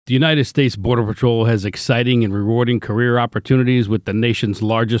The United States Border Patrol has exciting and rewarding career opportunities with the nation's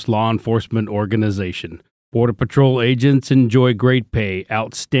largest law enforcement organization. Border Patrol agents enjoy great pay,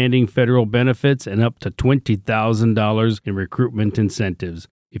 outstanding federal benefits, and up to $20,000 in recruitment incentives.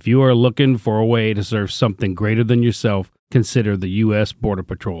 If you are looking for a way to serve something greater than yourself, consider the U.S. Border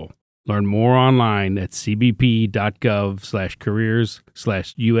Patrol. Learn more online at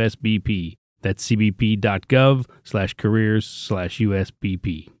cbp.gov/careers/USBP. That's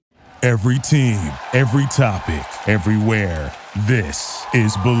cbp.gov/careers/USBP. Every team, every topic, everywhere. This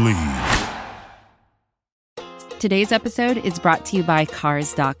is Believe. Today's episode is brought to you by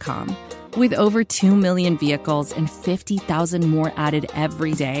Cars.com. With over 2 million vehicles and 50,000 more added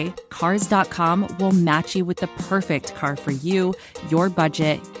every day, Cars.com will match you with the perfect car for you, your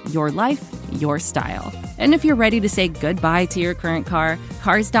budget, your life, your style. And if you're ready to say goodbye to your current car,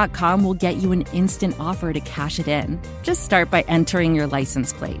 Cars.com will get you an instant offer to cash it in. Just start by entering your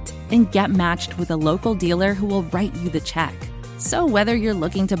license plate and get matched with a local dealer who will write you the check. So whether you're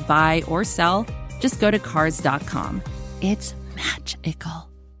looking to buy or sell, just go to Cars.com. It's magical.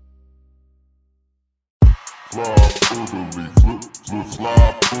 Flyperbole,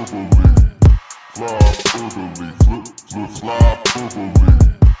 Flyperbole, Flyperbole, Flyperbole,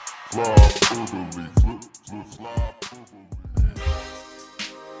 Flyperbole, Flyperbole.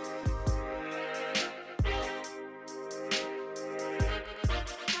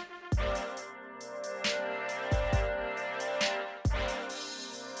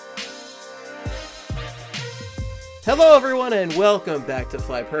 Hello everyone and welcome back to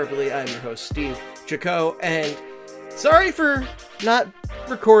Flyperbole. I'm your host Steve Jaco, and sorry for not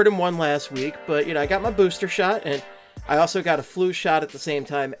recording one last week, but I got my booster shot and I also got a flu shot at the same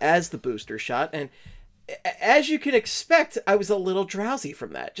time as the booster shot, and as you can expect, I was a little drowsy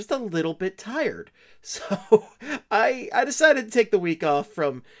from that, just a little bit tired. So I decided to take the week off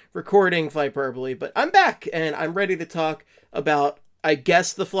from recording Flyperbole, but I'm back and I'm ready to talk about, I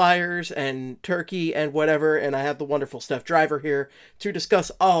guess, the Flyers and Turkey and whatever, and I have the wonderful Steph Driver here to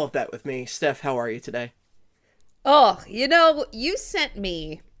discuss all of that with me. Steph, how are you today? Oh, you sent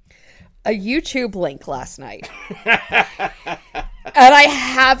me a YouTube link last night, and I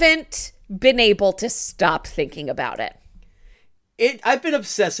haven't been able to stop thinking about it. I've been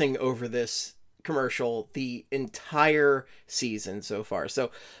obsessing over this commercial the entire season so far.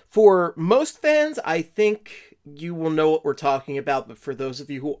 So for most fans, I think you will know what we're talking about, but for those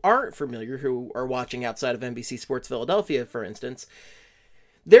of you who aren't familiar, who are watching outside of NBC Sports Philadelphia, for instance,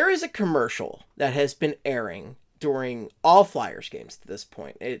 there is a commercial that has been airing during all Flyers games to this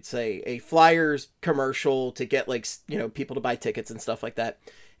point. It's a Flyers commercial to get people to buy tickets and stuff like that.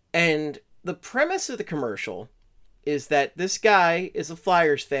 And the premise of the commercial is that this guy is a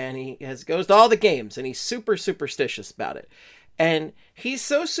Flyers fan. He goes to all the games and he's super superstitious about it. And he's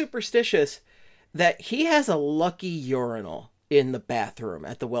so superstitious that he has a lucky urinal in the bathroom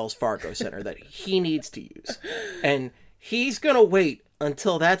at the Wells Fargo Center that he needs to use. And he's going to wait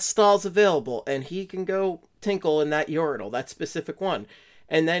until that stall's available and he can go tinkle in that urinal, that specific one.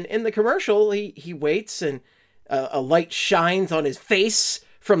 And then in the commercial, he waits and a light shines on his face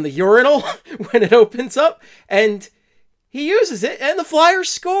from the urinal when it opens up, and he uses it, and the Flyers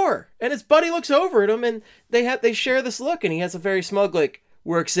score. And his buddy looks over at him, and they share this look, and he has a very smug,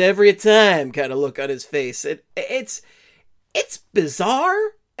 works every time kind of look on his face. It's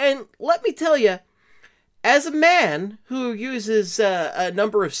bizarre, and let me tell you, as a man who uses a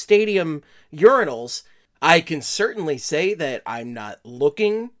number of stadium urinals, I can certainly say that I'm not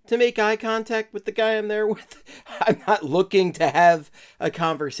looking to make eye contact with the guy I'm there with. I'm not looking to have a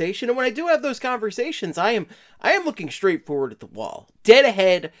conversation. And when I do have those conversations, I am looking straight forward at the wall. Dead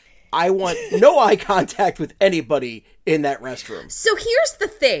ahead. I want no eye contact with anybody in that restroom. So here's the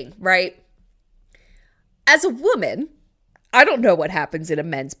thing, right? As a woman, I don't know what happens in a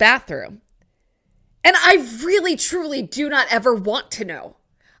men's bathroom. And I really, truly do not ever want to know.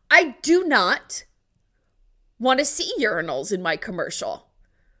 I do not want to see urinals in my commercial.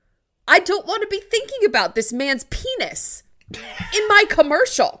 I don't want to be thinking about this man's penis in my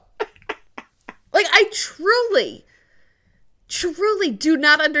commercial. I truly do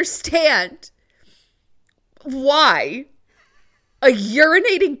not understand why a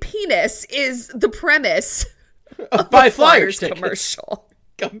urinating penis is the premise of Buy the Flyers tickets. commercial.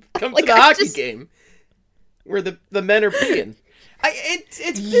 Come to the hockey game where the men are peeing.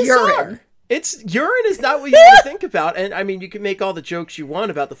 It's bizarre. Urine. Urine is not what you want to think about. And I mean, you can make all the jokes you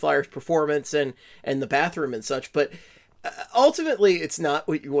want about the Flyers' performance and the bathroom and such, but ultimately, it's not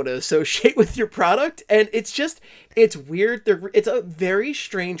what you want to associate with your product, and it's weird. It's a very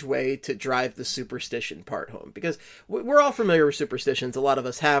strange way to drive the superstition part home, because we're all familiar with superstitions. A lot of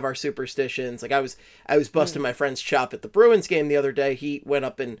us have our superstitions. Like I was busting my friend's chop at the Bruins game the other day. He went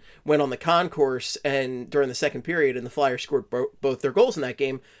up and went on the concourse, and during the second period, and the Flyers scored both their goals in that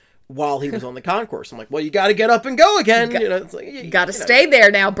game while he was on the concourse. I'm like, well, you got to get up and go again. It's like, you got to stay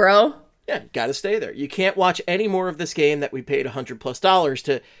there now, bro. Yeah, got to stay there. You can't watch any more of this game that we paid $100+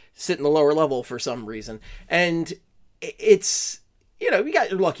 to sit in the lower level for some reason. And it's, you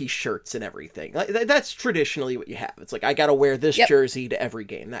got your lucky shirts and everything. Like, that's traditionally what you have. It's like, I got to wear this jersey to every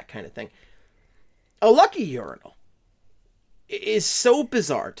game, that kind of thing. A lucky urinal is so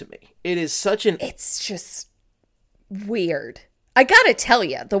bizarre to me. It is such an... It's just weird. I got to tell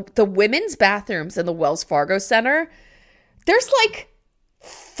you, the women's bathrooms in the Wells Fargo Center, there's like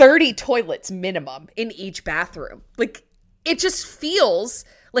 30 toilets minimum in each bathroom. Like, it just feels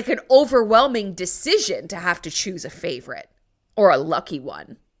like an overwhelming decision to have to choose a favorite or a lucky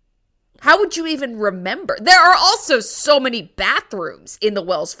one. How would you even remember? There are also so many bathrooms in the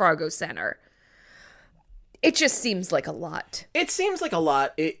Wells Fargo Center. It just seems like a lot. It seems like a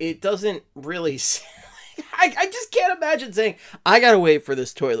lot. It doesn't really... I just can't imagine saying, I gotta wait for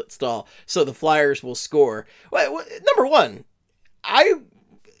this toilet stall so the Flyers will score. Well, number one, I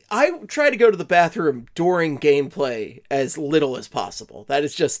try to go to the bathroom during gameplay as little as possible.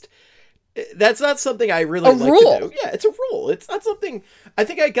 That's not something I really like rule. to do. Yeah, it's a rule. It's not something... I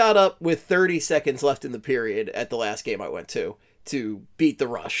think I got up with 30 seconds left in the period at the last game I went to beat the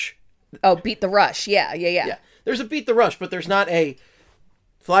rush. Oh, beat the rush. Yeah. There's a beat the rush, but there's not a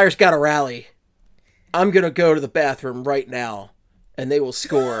Flyers gotta rally. I'm going to go to the bathroom right now, and they will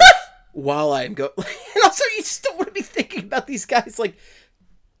score while I'm going. And also, you still want to be thinking about these guys, like,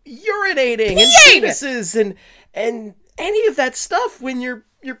 urinating and penises and any of that stuff when you're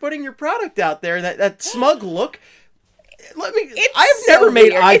putting your product out there. That smug look. I've never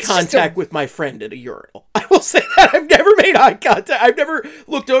made eye contact with my friend at a urinal. I will say that. I've never made eye contact. I've never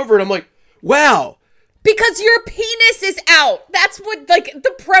looked over and I'm like, wow. Because your penis is out. That's what, like,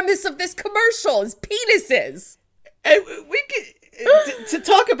 the premise of this commercial is penises. And we could, to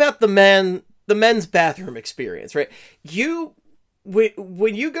talk about the men's bathroom experience, right?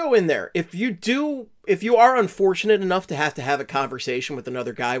 When you go in there, if you are unfortunate enough to have a conversation with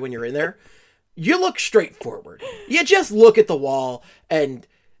another guy when you're in there, you look straight forward. You just look at the wall and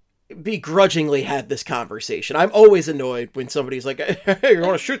begrudgingly have this conversation. I'm always annoyed when somebody's like, hey, you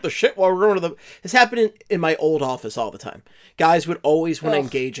want to shoot the shit while we're going to the... This happened in my old office all the time. Guys would always want to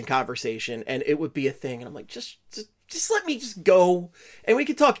engage in conversation, and it would be a thing. And I'm like, just let me just go, and we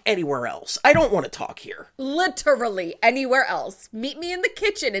can talk anywhere else. I don't want to talk here. Literally anywhere else. Meet me in the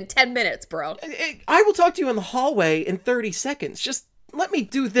kitchen in 10 minutes, bro. I will talk to you in the hallway in 30 seconds. Just let me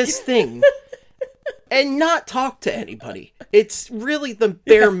do this thing. And not talk to anybody. It's really the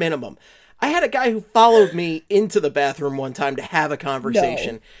bare minimum. I had a guy who followed me into the bathroom one time to have a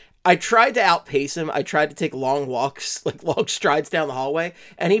conversation. No. I tried to outpace him. I tried to take long walks, like long strides down the hallway,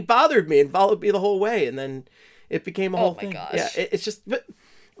 and he bothered me and followed me the whole way. And then it became a whole thing. Gosh. Yeah, it's just, but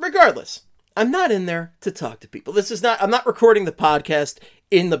regardless, I'm not in there to talk to people. I'm not recording the podcast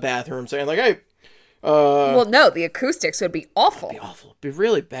in the bathroom saying like, hey, well, no, the acoustics would be awful. It'd be awful. It'd be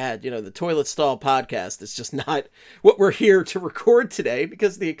really bad. The Toilet Stall podcast is just not what we're here to record today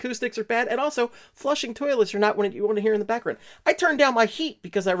because the acoustics are bad. And also, flushing toilets are not what you want to hear in the background. I turned down my heat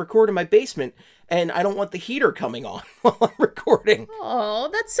because I record in my basement and I don't want the heater coming on while I'm recording. Oh,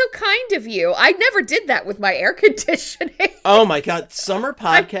 that's so kind of you. I never did that with my air conditioning. Oh my God. Summer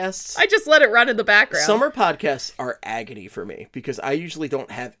podcasts. I just let it run in the background. Summer podcasts are agony for me because I usually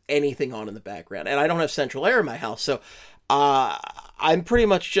don't have anything on in the background and I don't have central air in my house. So I'm pretty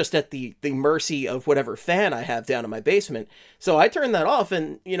much just at the mercy of whatever fan I have down in my basement. So I turn that off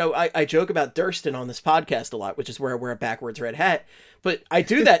and, I joke about Durston on this podcast a lot, which is where I wear a backwards red hat. But I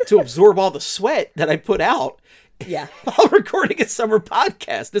do that to absorb all the sweat that I put out while recording a summer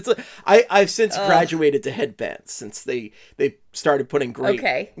podcast. I've since graduated to headbands since they started putting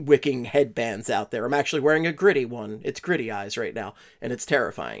great wicking headbands out there. I'm actually wearing a gritty one. It's Gritty Eyes right now, and it's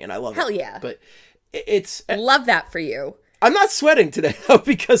terrifying, and I love it. Hell yeah. But it's... Love that for you. I'm not sweating today, though,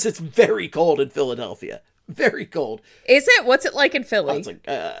 because it's very cold in Philadelphia. Very cold. Is it? What's it like in Philly? It's like,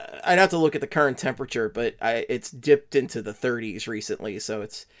 I'd have to look at the current temperature, but it's dipped into the 30s recently, so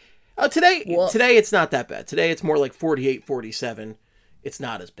it's... Today it's not that bad. Today it's more like 48, 47. It's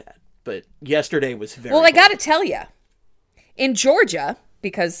not as bad. But yesterday was very Well, I cold. gotta tell you, in Georgia,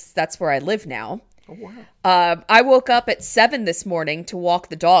 because that's where I live now, oh, wow. I woke up at 7 this morning to walk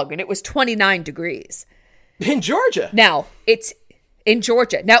the dog, and it was 29 degrees. In Georgia. Now, it's in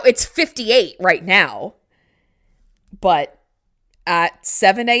Georgia. Now, it's 58 right now. But at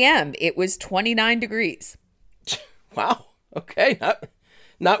 7 a.m., it was 29 degrees. Wow. Okay.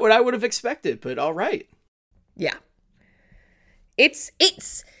 Not what I would have expected, but all right. Yeah. It's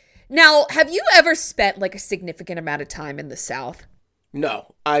now, have you ever spent like a significant amount of time in the South?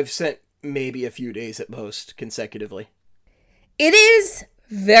 No, I've spent maybe a few days at most consecutively. It is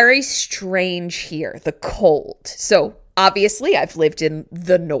very strange here, the cold. So obviously I've lived in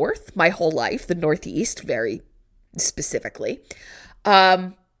the North my whole life, the Northeast very specifically.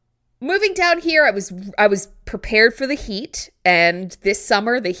 Moving down here, I was prepared for the heat, and this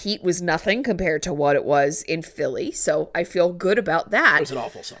summer the heat was nothing compared to what it was in Philly. So I feel good about that. It was an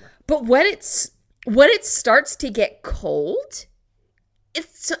awful summer. But when it starts to get cold,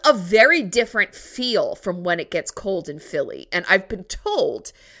 it's a very different feel from when it gets cold in Philly. And I've been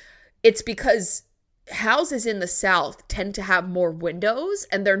told it's because houses in the South tend to have more windows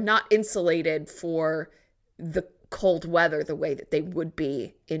and they're not insulated for the cold weather the way that they would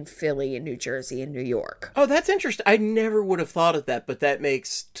be in Philly and New Jersey and New York. Oh, that's interesting. I never would have thought of that, but that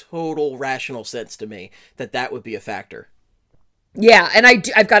makes total rational sense to me that would be a factor. Yeah, and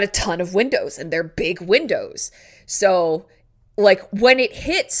I've got a ton of windows and they're big windows. So like when it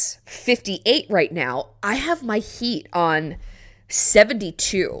hits 58 right now, I have my heat on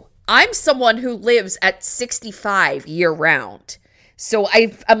 72. I'm someone who lives at 65 year round. So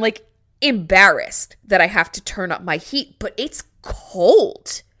I'm like embarrassed that I have to turn up my heat, but it's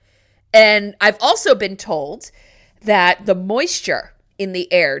cold. And I've also been told that the moisture in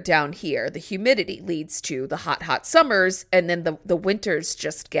the air down here, the humidity leads to the hot summers, and then the winters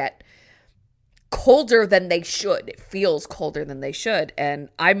just get colder than they should. It feels colder than they should. And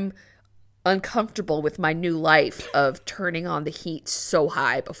I'm uncomfortable with my new life of turning on the heat so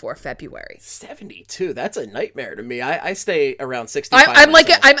high before February. 72, that's a nightmare to me. I stay around 65.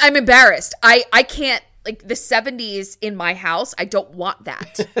 I'm embarrassed. I can't, like, the 70s in my house, I don't want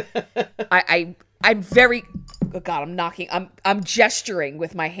that. I'm very, oh God, I'm gesturing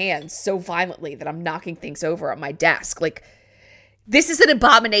with my hands so violently that I'm knocking things over on my desk. Like, this is an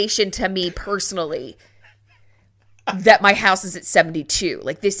abomination to me personally that my house is at 72.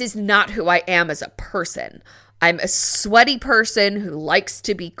 Like, this is not who I am as a person. I'm a sweaty person who likes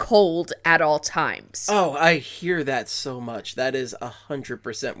to be cold at all times. Oh, I hear that so much. That is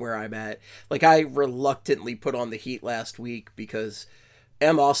 100% where I'm at. Like, I reluctantly put on the heat last week because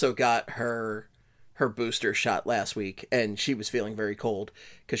Em also got her booster shot last week, and she was feeling very cold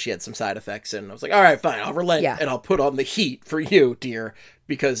because she had some side effects, and I was like, all right, fine, I'll relent, and I'll put on the heat for you, dear,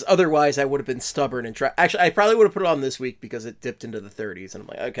 because otherwise I would have been stubborn and actually, I probably would have put it on this week because it dipped into the 30s, and I'm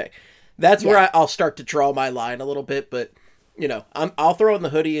like, okay, that's where I'll start to draw my line a little bit, but, you know, I'll throw in the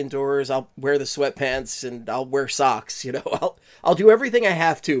hoodie indoors, I'll wear the sweatpants, and I'll wear socks, you know, I'll do everything I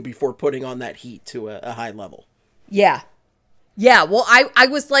have to before putting on that heat to a high level. Yeah, well, I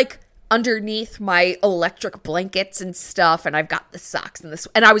was like, underneath my electric blankets and stuff, and I've got the socks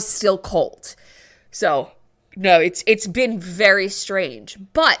and I was still cold. So, no, it's been very strange.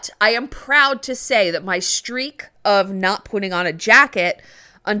 But I am proud to say that my streak of not putting on a jacket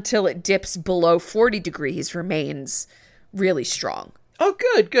until it dips below 40 degrees remains really strong. Oh,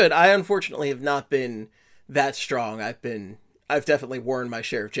 good. I unfortunately have not been that strong. I've definitely worn my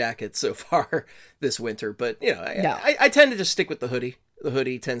share of jackets so far this winter, but you know, I tend to just stick with the hoodie. The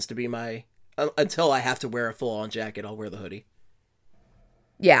hoodie tends to be my, until I have to wear a full-on jacket, I'll wear the hoodie.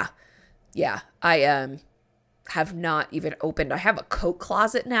 Yeah. I have not even opened. I have a coat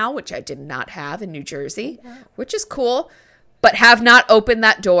closet now, which I did not have in New Jersey, which is cool, but have not opened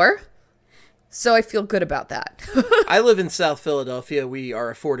that door. So I feel good about that. I live in South Philadelphia. We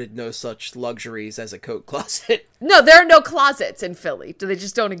are afforded no such luxuries as a coat closet. No, there are no closets in Philly. They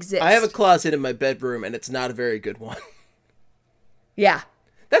just don't exist. I have a closet in my bedroom, and it's not a very good one. Yeah.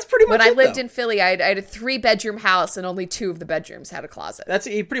 That's pretty much when I lived in Philly, I had a 3-bedroom house and only 2 of the bedrooms had a closet.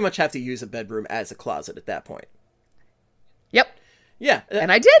 You pretty much have to use a bedroom as a closet at that point. Yep. Yeah. And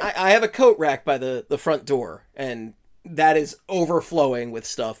I did. I have a coat rack by the front door, and that is overflowing with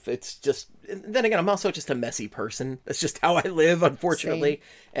stuff. It's just, then again, I'm also just a messy person. That's just how I live, unfortunately.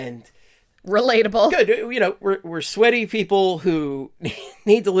 Same. And relatable. Good. You know, we're sweaty people who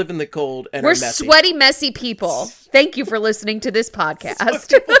need to live in the cold and we're are messy. Sweaty, messy people. Thank you for listening to this podcast.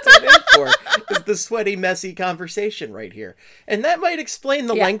 That's what people tune in for, is the sweaty, messy conversation right here. And that might explain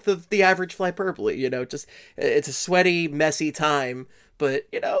the length of the average Flyperbole. You know, just, it's a sweaty, messy time, but,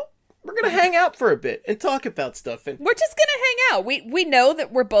 you know, we're going to hang out for a bit and talk about stuff. And we're just going to hang out. We know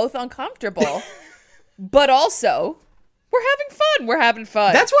that we're both uncomfortable, but also We're having fun. We're having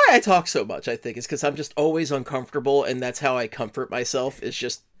fun. That's why I talk so much, I think, is because I'm just always uncomfortable, and that's how I comfort myself, is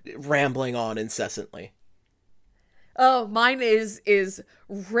just rambling on incessantly. Oh, mine is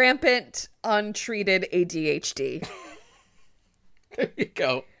rampant, untreated ADHD. There you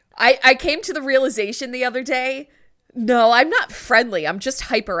go. I came to the realization the other day, no, I'm not friendly. I'm just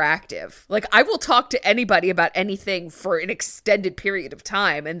hyperactive. Like, I will talk to anybody about anything for an extended period of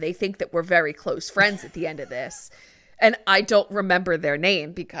time, and they think that we're very close friends at the end of this. And I don't remember their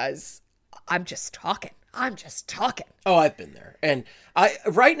name because I'm just talking. Oh, I've been there. And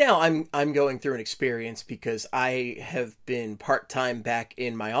right now I'm going through an experience because I have been part-time back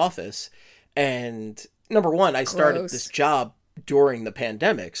in my office. And number one, I started this job during the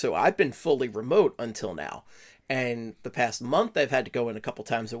pandemic, so I've been fully remote until now. And the past month I've had to go in a couple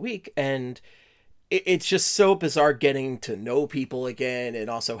times a week, and it's just so bizarre getting to know people again, and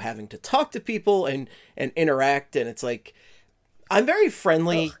also having to talk to people and interact. And it's like, I'm very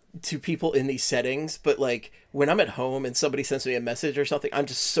friendly to people in these settings, but like when I'm at home and somebody sends me a message or something, I'm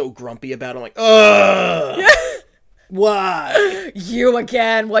just so grumpy about it. I'm like, ugh, why? You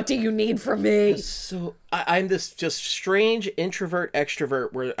again? What do you need from me? So I'm this just strange introvert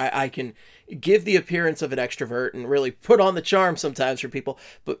extrovert where I can give the appearance of an extrovert and really put on the charm sometimes for people.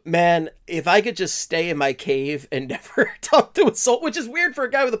 But man, if I could just stay in my cave and never talk to a soul, which is weird for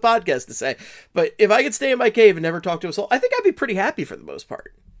a guy with a podcast to say, but if I could stay in my cave and never talk to a soul, I think I'd be pretty happy for the most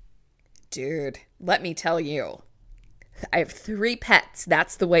part. Dude, let me tell you, I have 3 pets.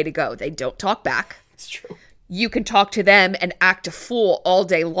 That's the way to go. They don't talk back. It's true. You can talk to them and act a fool all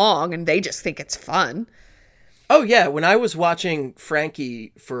day long, and they just think it's fun. Oh, yeah. When I was watching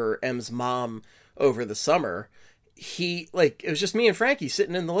Frankie for M's mom over the summer, it was just me and Frankie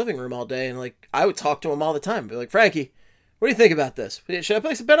sitting in the living room all day. And like, I would talk to him all the time. Be like, Frankie, what do you think about this? Should I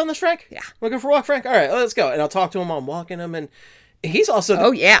place a bet on this, Frank? Yeah. Want to go for a walk, Frank? All right, let's go. And I'll talk to him while I'm walking him. And he's also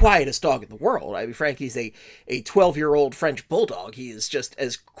the quietest dog in the world. I mean, Frankie's a 12-year-old French bulldog. He is just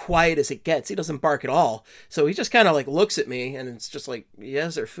as quiet as it gets. He doesn't bark at all. So he just kind of like looks at me, and it's just like, yeah,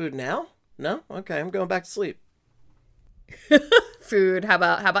 is there food now? No? Okay, I'm going back to sleep. Food. How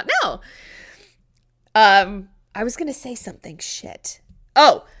about now? I was gonna say something. Shit.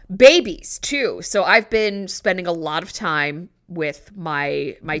 Oh, babies too. So I've been spending a lot of time with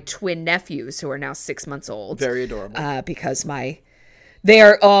my twin nephews, who are now 6 months old. Very adorable. Because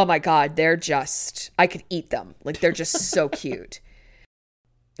they're, oh my God, they're just, I could eat them. Like, they're just so cute.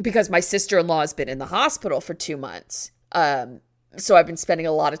 Because my sister-in-law has been in the hospital for 2 months. So I've been spending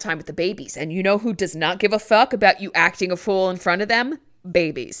a lot of time with the babies. And you know who does not give a fuck about you acting a fool in front of them?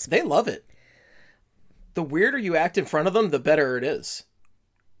 Babies. They love it. The weirder you act in front of them, the better it is.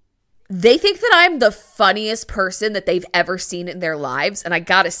 They think that I'm the funniest person that they've ever seen in their lives. And I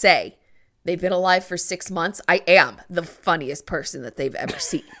gotta say, they've been alive for 6 months. I am the funniest person that they've ever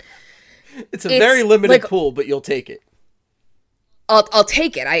seen. It's a very limited pool, but you'll take it. I'll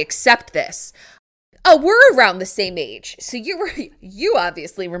take it. I accept this. Oh, we're around the same age. So you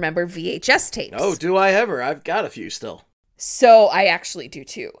obviously remember VHS tapes. Oh, do I ever? I've got a few still. So I actually do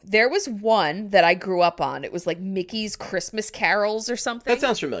too. There was one that I grew up on. It was like Mickey's Christmas Carols or something. That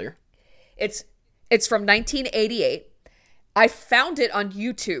sounds familiar. It's from 1988. I found it on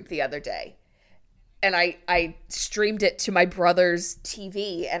YouTube the other day. And I streamed it to my brother's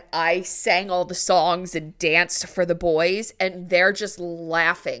TV, and I sang all the songs and danced for the boys, and they're just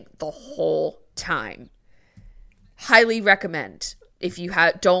laughing the whole time. Highly recommend. If you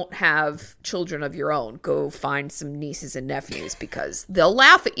don't have children of your own, go find some nieces and nephews, because they'll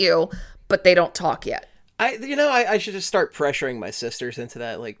laugh at you, but they don't talk yet. I should just start pressuring my sisters into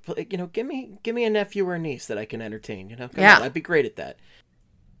that. Like, give me a nephew or a niece that I can entertain. Come on, I'd be great at that.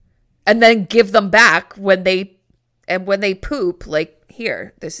 And then give them back when they poop. Like,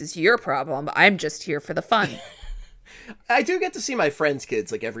 here, this is your problem. I'm just here for the fun. I do get to see my friends'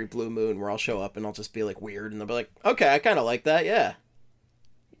 kids like every blue moon, where I'll show up and I'll just be like weird, and they'll be like, "Okay, I kind of like that, yeah."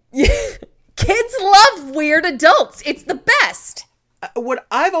 Kids love weird adults. It's the best. What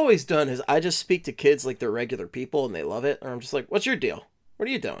I've always done is I just speak to kids like they're regular people, and they love it. And I'm just like, "What's your deal? What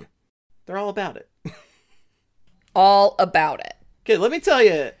are you doing?" They're all about it. All about it. Okay, let me tell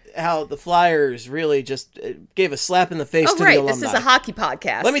you how the Flyers really just gave a slap in the face to the alumni. This is a hockey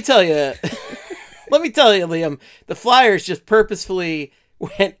podcast. Let me tell you, Liam, the Flyers just purposefully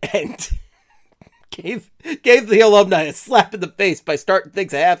went and gave the alumni a slap in the face by starting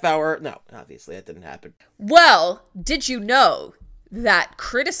things a half hour. No, obviously that didn't happen. Well, did you know that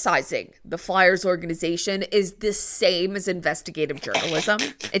criticizing the Flyers organization is the same as investigative journalism?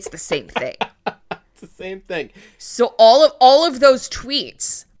 It's the same thing. The same thing. So all of those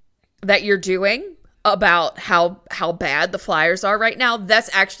tweets that you're doing, about how bad the Flyers are right now, that's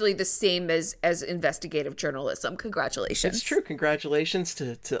actually the same as investigative journalism. Congratulations. It's true. Congratulations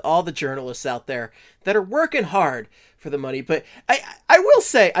to all the journalists out there that are working hard for the money. But I will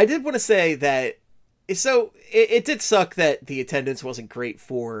say, I did want to say that, so it did suck that the attendance wasn't great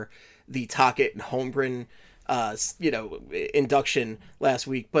for the Tocchet and Holmgren induction last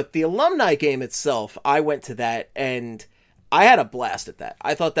week, but the alumni game itself, I went to that and I had a blast at that.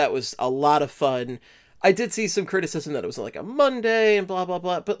 I thought that was a lot of fun. I did see some criticism that it was like a Monday and blah, blah,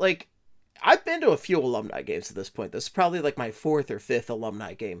 blah. But like, I've been to a few alumni games at this point. This is probably like my 4th or 5th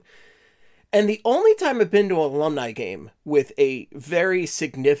alumni game. And the only time I've been to an alumni game with a very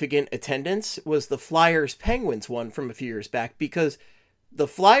significant attendance was the Flyers Penguins one from a few years back, because the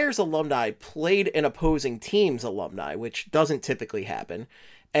Flyers alumni played an opposing team's alumni, which doesn't typically happen.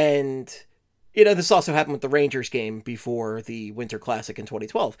 And this also happened with the Rangers game before the Winter Classic in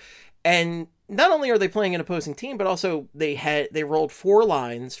 2012. And not only are they playing an opposing team, but also they rolled 4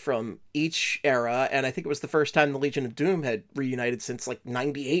 lines from each era. And I think it was the first time the Legion of Doom had reunited since like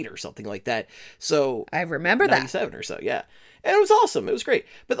 98 or something like that. So I remember 97 or so. Yeah. And it was awesome. It was great.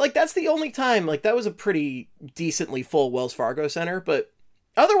 But like, that's the only time, like, that was a pretty decently full Wells Fargo Center. But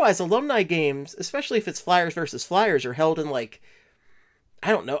otherwise, alumni games, especially if it's Flyers versus Flyers, are held in like, I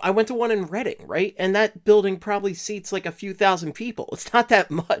don't know. I went to one in Reading, right? And that building probably seats like a few thousand people. It's not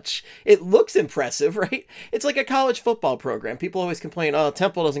that much. It looks impressive, right? It's like a college football program. People always complain, oh,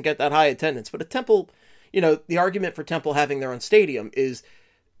 Temple doesn't get that high attendance. But a Temple, the argument for Temple having their own stadium is,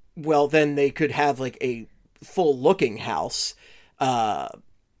 well, then they could have like a full looking house,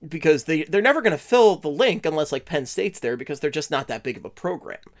 because they're never going to fill the link unless like Penn State's there, because they're just not that big of a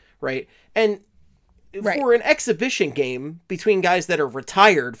program, right? And for an exhibition game between guys that are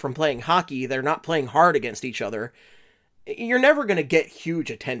retired from playing hockey, they're not playing hard against each other, you're never going to get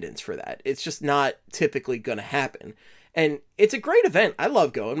huge attendance for that. It's just not typically going to happen. And it's a great event. I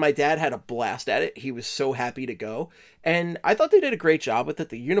love going. My dad had a blast at it. He was so happy to go. And I thought they did a great job with it.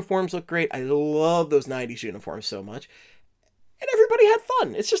 The uniforms look great. I love those 90s uniforms so much. And everybody had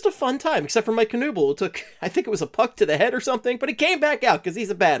fun. It's just a fun time, except for Mike Knuble. It took, I think it was a puck to the head or something, but he came back out because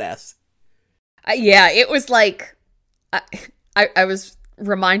he's a badass. Yeah, it was like, I was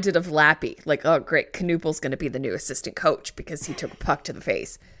reminded of Lappy. Like, oh, great, Knubel's going to be the new assistant coach because he took a puck to the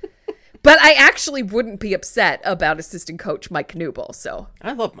face. But I actually wouldn't be upset about assistant coach Mike Knuble, so.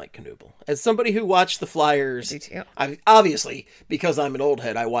 I love Mike Knuble. As somebody who watched the Flyers, I do too. Obviously, because I'm an old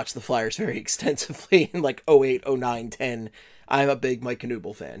head, I watched the Flyers very extensively in like 08, 09, 10. I'm a big Mike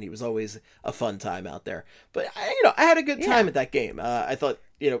Knuble fan. He was always a fun time out there. But, I had a good time at that game. I thought,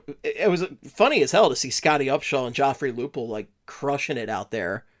 it was funny as hell to see Scotty Upshaw and Joffrey Lupul, like, crushing it out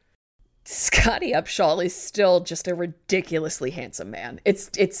there. Scotty Upshaw is still just a ridiculously handsome man.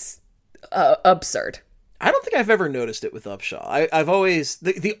 It's absurd. I don't think I've ever noticed it with Upshaw. I've always...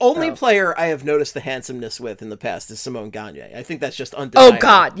 The only player I have noticed the handsomeness with in the past is Simone Gagne. I think that's just undeniable. Oh,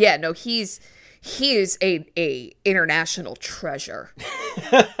 God. Yeah, no, he is a international treasure.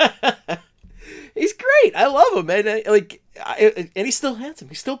 He's great. I love him, man. And he's still handsome.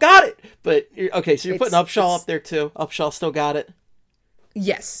 He's still got it. But okay, so you're putting Upshaw up there too. Upshaw still got it.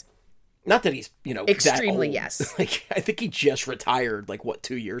 Yes. Not that he's extremely that old. Yes. Like, I think he just retired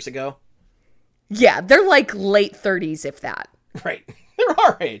 2 years ago. Yeah, they're like late 30s, if that. Right. They're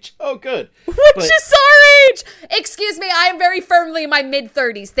our age. Oh, good. Which is our age. Excuse me, I am very firmly in my mid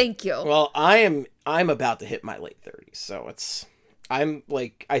 30s. Thank you. Well, I'm about to hit my late 30s, so I'm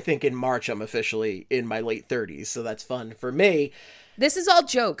like, I think in March I'm officially in my late 30s, so that's fun for me. This is all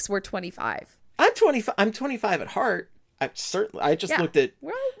jokes. We're 25. I'm 25 at heart. I just looked at...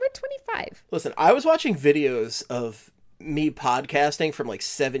 We're 25. Listen, I was watching videos of me podcasting from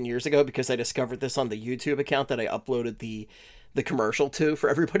 7 years ago because I discovered this on the YouTube account that I uploaded the commercial to for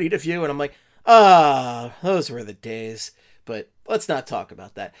everybody to view, and I'm like, those were the days. But let's not talk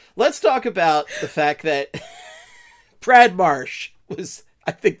about that. Let's talk about the fact that Brad Marsh was,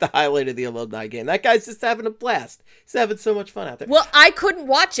 I think, the highlight of the alumni game. That guy's just having a blast. He's having so much fun out there. Well, I couldn't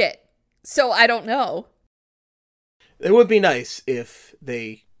watch it, so I don't know. It would be nice if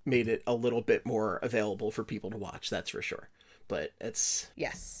they made it a little bit more available for people to watch, that's for sure. But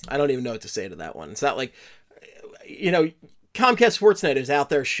yes. I don't even know what to say to that one. It's not like, Comcast Sportsnet is out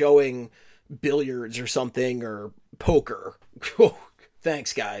there showing billiards or something, or poker.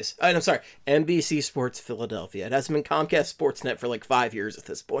 Thanks, guys. I'm sorry, NBC Sports Philadelphia. It hasn't been Comcast Sportsnet for 5 years at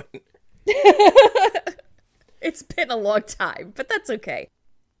this point. It's been a long time, but that's okay.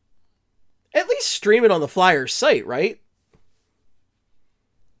 At least stream it on the Flyers site, right?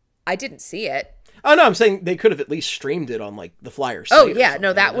 I didn't see it. Oh, no, I'm saying they could have at least streamed it on, the Flyers site. Oh, yeah,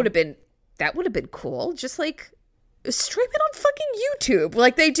 no, that would have been that would have been cool. Just like stream it on fucking YouTube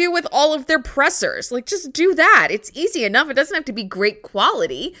like they do with all of their pressers. Like just do that. It's easy enough. It doesn't have to be great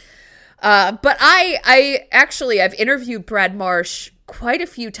quality. But I've interviewed Brad Marsh quite a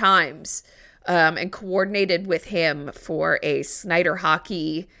few times and coordinated with him for a Snyder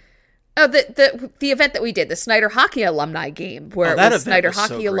Hockey. Oh, the event that we did, the Snyder Hockey alumni game, where it was Snyder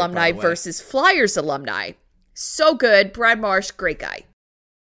Hockey alumni versus Flyers alumni. So good. Brad Marsh, great guy.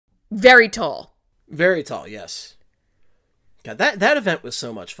 Very tall. Very tall, yes. God, that event was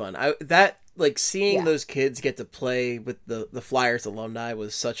so much fun. Seeing those kids get to play with the Flyers alumni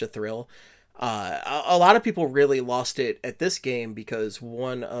was such a thrill. A lot of people really lost it at this game because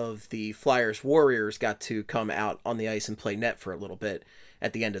one of the Flyers Warriors got to come out on the ice and play net for a little bit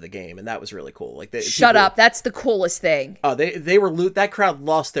at the end of the game, and that was really cool. Like, shut up! That's the coolest thing. Oh, they were that crowd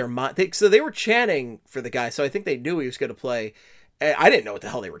lost their mind. So they were chanting for the guy. So I think they knew he was going to play. I didn't know what the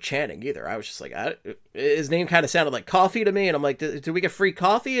hell they were chanting either. I was just like, his name kind of sounded like coffee to me, and I'm like, did we get free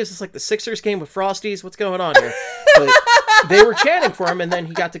coffee? Is this like the Sixers game with Frosties? What's going on here? But they were chanting for him, and then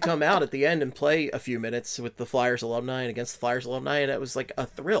he got to come out at the end and play a few minutes with the Flyers alumni and against the Flyers alumni, and it was like a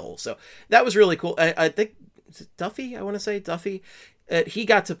thrill. So that was really cool. I think, is it Duffy? I want to say Duffy. He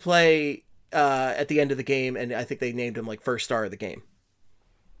got to play at the end of the game, and I think they named him like first star of the game.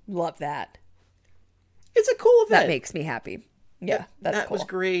 Love that. It's a cool event. That makes me happy. Yeah, that cool. Was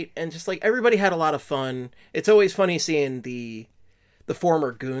great, and just like everybody had a lot of fun. It's always funny seeing the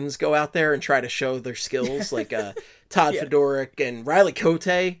former goons go out there and try to show their skills. Like Todd Fedoruk and Riley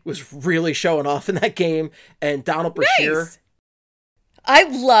Cote was really showing off in that game, and Donald Brashear. Nice. I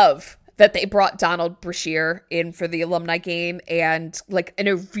love that they brought Donald Brashear in for the alumni game, and like in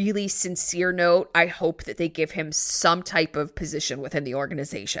a really sincere note, I hope that they give him some type of position within the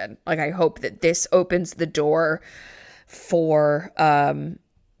organization. Like I hope that this opens the door for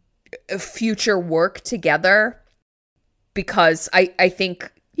future work together, because I think,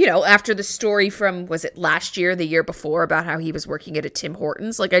 you know, after the story from, was it last year, the year before, about how he was working at a Tim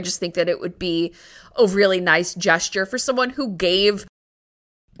Hortons, like I just think that it would be a really nice gesture for someone who gave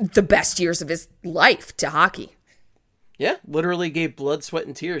the best years of his life to hockey. Yeah, literally gave blood, sweat,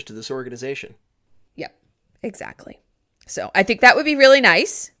 and tears to this organization. Yep, exactly. So I think that would be really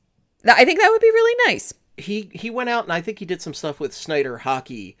nice. I think that would be really nice. He went out, and I think he did some stuff with Snyder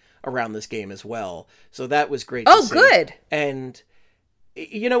Hockey around this game as well. So that was great to see. Good. And,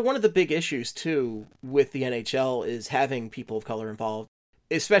 you know, one of the big issues, too, with the NHL is having people of color involved.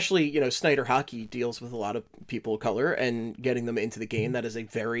 Especially, you know, Snyder Hockey deals with a lot of people of color, and getting them into the game. That is a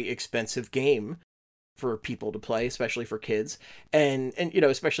very expensive game for people to play, especially for kids. And you know,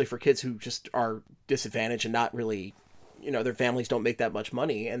 especially for kids who just are disadvantaged and not really, you know, their families don't make that much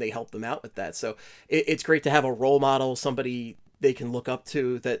money, and they help them out with that. So it's great to have a role model, somebody they can look up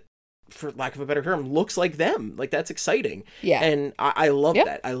to that, for lack of a better term, looks like them. Like, that's exciting. Yeah. And I love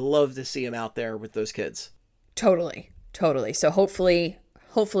that. I love to see him out there with those kids. Totally. So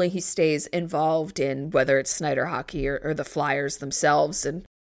hopefully he stays involved in whether it's Snyder Hockey or the Flyers themselves. And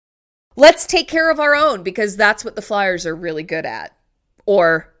let's take care of our own, because that's what the Flyers are really good at,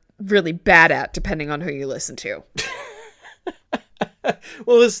 or really bad at, depending on who you listen to.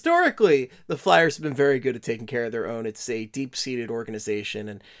 Well, historically, the Flyers have been very good at taking care of their own. It's a deep-seated organization,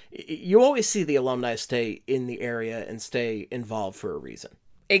 and you always see the alumni stay in the area and stay involved for a reason.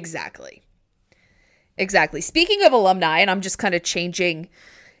 Exactly. Speaking of alumni, and I'm just kind of changing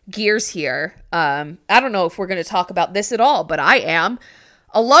gears here. I don't know if we're going to talk about this at all, but I am.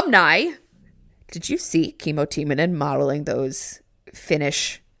 Alumni. Did you see Kimmo Timonen modeling those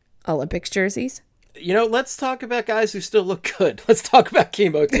Finnish Olympics jerseys? You know, let's talk about guys who still look good. Let's talk about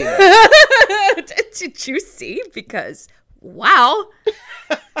Kimmo Timonen. Did you see? Because, wow.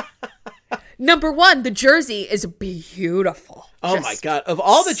 Number one, the jersey is beautiful. Oh my God. Of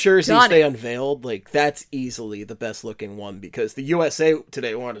all the jerseys they unveiled, like, that's easily the best looking one, because the USA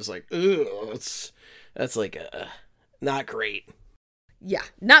Today one is like, ugh, that's like, not great. Yeah,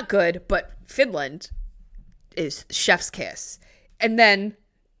 not good, but Finland is chef's kiss. And then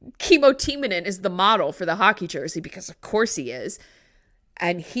Kimmo Timonen is the model for the hockey jersey, because of course he is.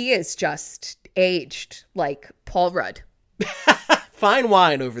 And he is just aged like Paul Rudd. Fine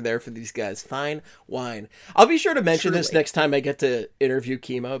wine over there for these guys. Fine wine. I'll be sure to mention this next time I get to interview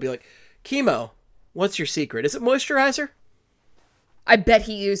Kimmo. I'll be like, Kimmo, what's your secret? Is it moisturizer? I bet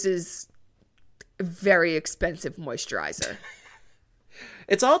he uses very expensive moisturizer.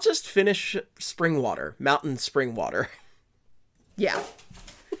 It's all just Finnish spring water, mountain spring water. Yeah.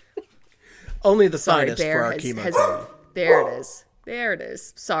 Only the finest for our Kimmo. There it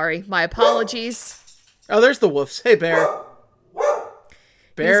is. Sorry. My apologies. Oh, there's the woofs. Hey, Bear.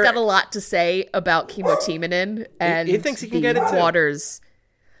 Bear, He's got a lot to say about chemotimonin and he thinks he can get it too.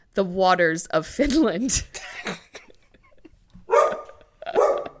 The waters of Finland.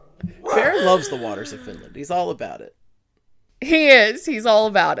 Bear loves the waters of Finland. He's all about it. He is. He's all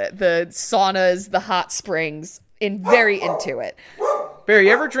about it. The saunas, the hot springs, very into it. Bear,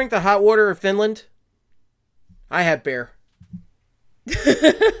 you ever drink the hot water of Finland? I have, Bear.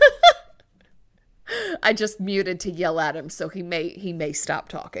 I just muted to yell at him, so he may stop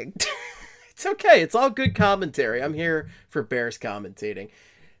talking. It's okay. It's all good commentary. I'm here for Bear's commentating.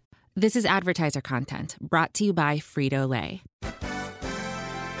 This is advertiser content brought to you by Frito-Lay.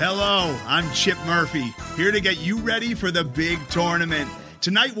 Hello, I'm Chip Murphy, here to get you ready for the big tournament.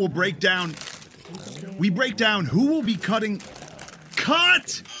 Tonight we'll break down who will be cutting...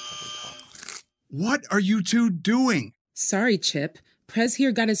 Cut! What are you two doing? Sorry, Chip. Prez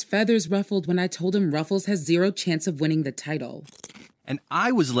here got his feathers ruffled when I told him Ruffles has 0 chance of winning the title. And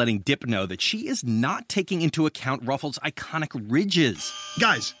I was letting Dip know that she is not taking into account Ruffles' iconic ridges.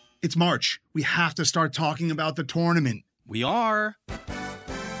 Guys, it's March. We have to start talking about the tournament. We are.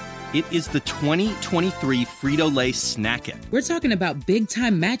 It is the 2023 Frito-Lay Snack It. We're talking about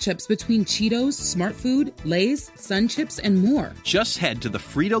big-time matchups between Cheetos, Smart Food, Lay's, Sun Chips, and more. Just head to the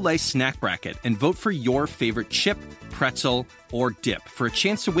Frito-Lay Snack Bracket and vote for your favorite chip, pretzel, or dip for a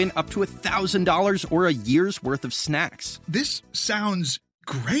chance to win up to $1,000 or a year's worth of snacks. This sounds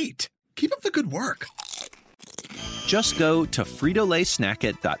great. Keep up the good work. Just go to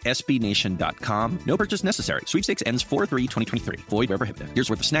fritolaysnackit.sbnation.com. No purchase necessary. Sweepstakes ends 4/3/2023. Void where prohibited. Year's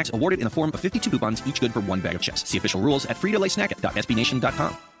worth of snacks awarded in the form of 52 coupons, each good for 1 bag of chips. See official rules at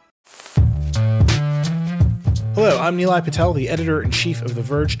fritolaysnackit.sbnation.com. Hello, I'm Nilay Patel, the editor-in-chief of The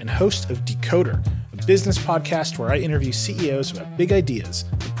Verge and host of Decoder, a business podcast where I interview CEOs about big ideas,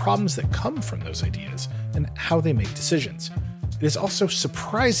 the problems that come from those ideas, and how they make decisions. It is also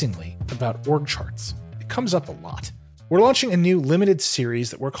surprisingly about org charts. It comes up a lot. We're launching a new limited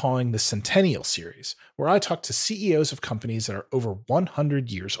series that we're calling the Centennial Series, where I talk to CEOs of companies that are over 100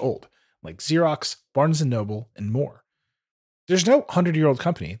 years old, like Xerox, Barnes & Noble, and more. There's no 100-year-old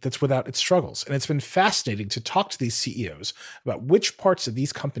company that's without its struggles, and it's been fascinating to talk to these CEOs about which parts of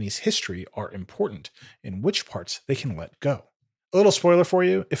these companies' history are important and which parts they can let go. A little spoiler for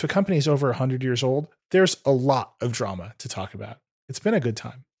you, if a company is over 100 years old, there's a lot of drama to talk about. It's been a good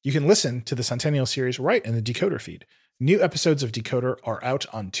time. You can listen to the Centennial Series right in the Decoder feed. New episodes of Decoder are out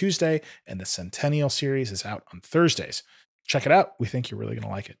on Tuesday, and the Centennial Series is out on Thursdays. Check it out. We think you're really going to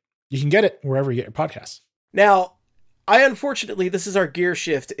like it. You can get it wherever you get your podcasts. Now, unfortunately, this is our gear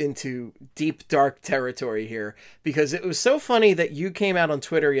shift into deep, dark territory here, because it was so funny that you came out on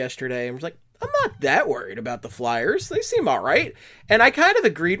Twitter yesterday and was like, I'm not that worried about the Flyers. They seem all right. And I kind of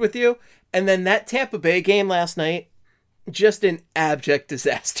agreed with you. And then that Tampa Bay game last night, just an abject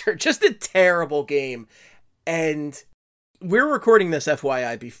disaster, just a terrible game. And we're recording this,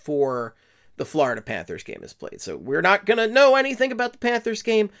 FYI, before the Florida Panthers game is played. So we're not going to know anything about the Panthers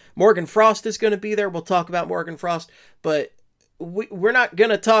game. Morgan Frost is going to be there. We'll talk about Morgan Frost. But we're not going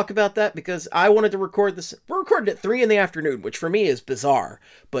to talk about that because I wanted to record this. We're recording at 3 p.m, which for me is bizarre,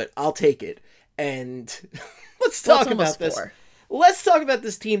 but I'll take it. And let's talk about this. Let's talk about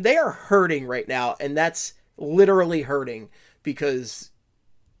this team. They are hurting right now, and that's literally hurting because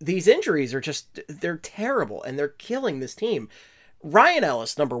these injuries are they're terrible, and they're killing this team. Ryan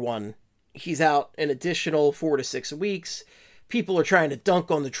Ellis, number one, he's out an additional 4 to 6 weeks. People are trying to dunk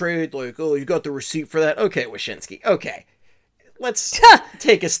on the trade, like, oh, you got the receipt for that? Okay, Wyshynski, okay. Let's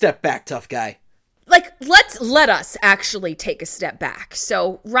take a step back, tough guy. Let us actually take a step back.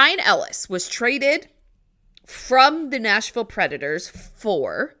 So Ryan Ellis was traded from the Nashville Predators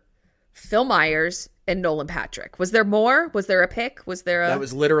for Phil Myers and Nolan Patrick. Was there more? Was there a pick? That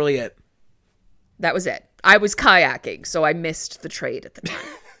was literally it. That was it. I was kayaking, so I missed the trade at the time.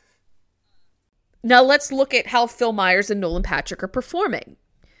 Now let's look at how Phil Myers and Nolan Patrick are performing.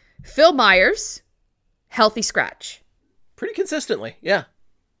 Phil Myers, healthy scratch. Pretty consistently, yeah.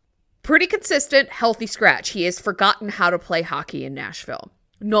 Pretty consistent, healthy scratch. He has forgotten how to play hockey in Nashville.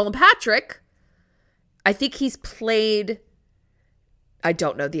 Nolan Patrick, I think he's played, I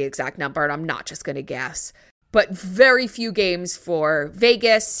don't know the exact number, and I'm not just going to guess, but very few games for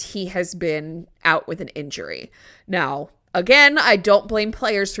Vegas. He has been out with an injury. Now, again, I don't blame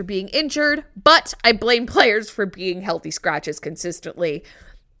players for being injured, but I blame players for being healthy scratches consistently.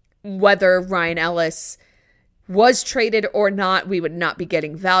 Whether Ryan Ellis was traded or not, we would not be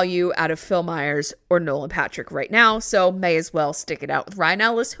getting value out of Phil Myers or Nolan Patrick right now, so may as well stick it out with Ryan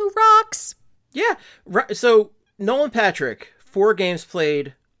Ellis, who rocks. Yeah, so Nolan Patrick, 4 games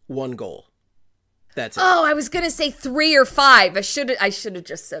played, 1 goal. That's it. Oh, I was going to say 3 or 5. I should have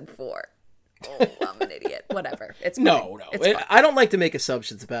just said 4. Oh, I'm an idiot. Whatever. It's fine. No. It's fine. I don't like to make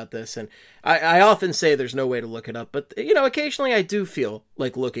assumptions about this, and I often say there's no way to look it up, but, occasionally I do feel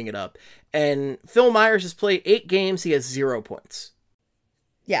like looking it up. And Phil Myers has played 8 games. He has 0 points.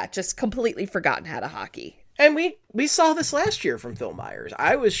 Yeah, just completely forgotten how to hockey. And we saw this last year from Phil Myers.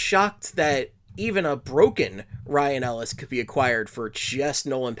 I was shocked that even a broken Ryan Ellis could be acquired for just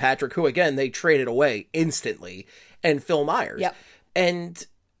Nolan Patrick, who, again, they traded away instantly, and Phil Myers. Yep. And,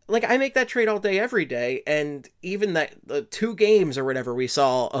 I make that trade all day, every day, and even that the 2 games or whatever we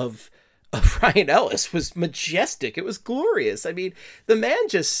saw of Ryan Ellis was majestic. It was glorious. I mean, the man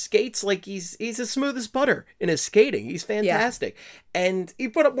just skates like he's as smooth as butter in his skating. He's fantastic. Yeah. And he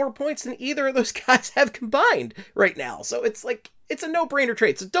put up more points than either of those guys have combined right now. So it's a no-brainer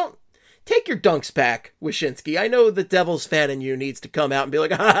trade. So don't take your dunks back, Wyshynski. I know the Devils fan in you needs to come out and be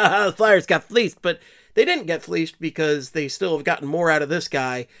like, the Flyers got fleeced, but they didn't get fleeced because they still have gotten more out of this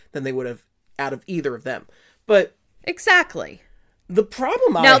guy than they would have out of either of them. But exactly. The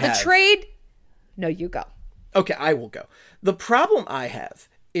problem now the trade. No, you go. Okay, I will go. The problem I have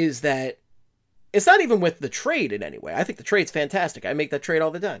is that it's not even with the trade in any way. I think the trade's fantastic. I make that trade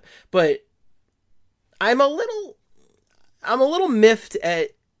all the time. But I'm a little miffed at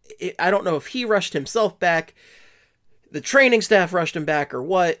it. I don't know if he rushed himself back, the training staff rushed him back, or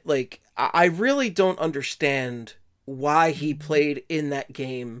what. I really don't understand why he played in that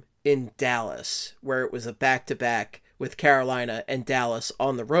game in Dallas, where it was a back-to-back with Carolina and Dallas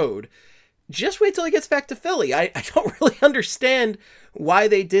on the road. Just wait till he gets back to Philly. I don't really understand why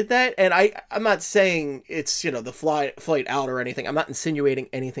they did that. And I'm not saying it's, the flight out or anything. I'm not insinuating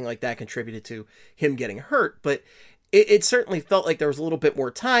anything like that contributed to him getting hurt, but it certainly felt like there was a little bit more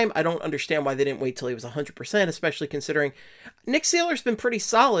time. I don't understand why they didn't wait till he was 100%, especially considering Nick Seeler's been pretty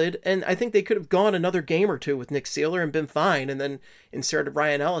solid. And I think they could have gone another game or 2 with Nick Seeler and been fine, and then inserted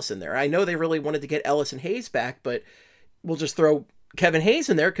Ryan Ellis in there. I know they really wanted to get Ellis and Hayes back, but we'll just throw Kevin Hayes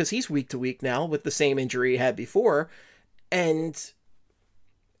in there because he's week to week now with the same injury he had before. And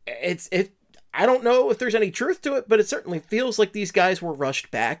I don't know if there's any truth to it, but it certainly feels like these guys were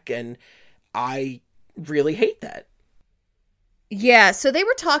rushed back, and I really hate that. Yeah, so they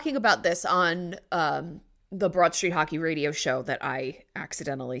were talking about this on the Broad Street Hockey radio show that I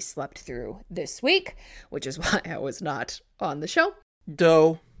accidentally slept through this week, which is why I was not on the show.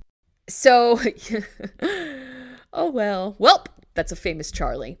 Doe. So, oh well. Welp, that's a famous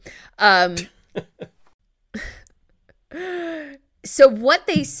Charlie. So what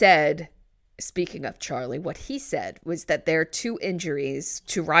they said, speaking of Charlie, what he said was that their 2 injuries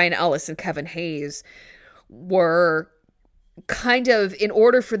to Ryan Ellis and Kevin Hayes were kind of, in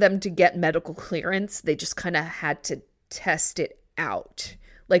order for them to get medical clearance, they just kind of had to test it out.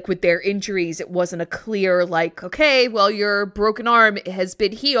 Like with their injuries, it wasn't a clear, okay, well, your broken arm has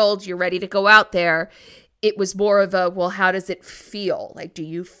been healed, you're ready to go out there. It was more of a, well, how does it feel? Do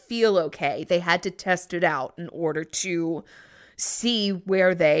you feel okay? They had to test it out in order to see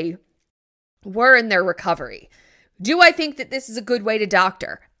where they were in their recovery. Do I think that this is a good way to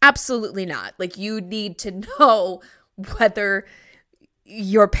doctor? Absolutely not. You need to know whether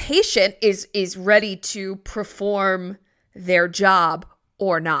your patient is ready to perform their job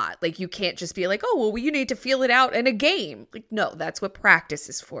or not. You can't just be like, oh, well, you need to feel it out in a game. No, that's what practice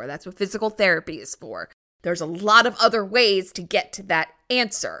is for. That's what physical therapy is for. There's a lot of other ways to get to that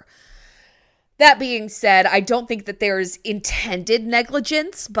answer. That being said, I don't think that there's intended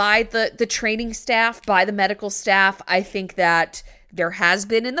negligence by the training staff, by the medical staff. I think that there has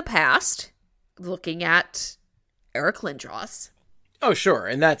been in the past, looking at Eric Lindros. Oh, sure.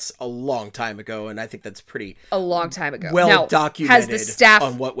 And that's a long time ago. And I think that's a long time ago. Well documented has the staff,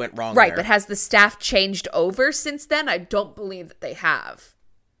 on what went wrong. Right. There. But has the staff changed over since then? I don't believe that they have.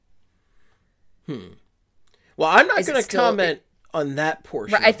 Well, I'm not going to comment on that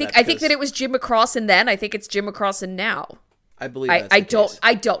portion. Right, I think that it was Jim McCrossan then. I think it's Jim McCrossan now. I believe that's the case.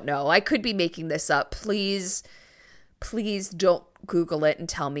 I don't know. I could be making this up. Please don't Google it and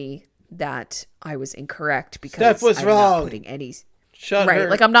tell me that I was incorrect, because Steph was wrong. Not putting any Shut right.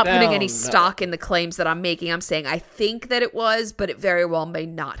 her I'm not down. putting any stock in the claims that I'm making. I'm saying I think that it was, but it very well may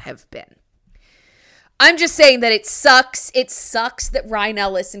not have been. I'm just saying that it sucks. It sucks that Ryan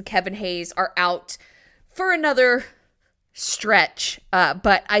Ellis and Kevin Hayes are out for another stretch.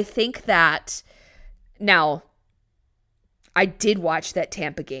 But I think that now I did watch that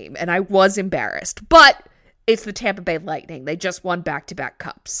Tampa game and I was embarrassed, but it's the Tampa Bay Lightning. They just won back-to-back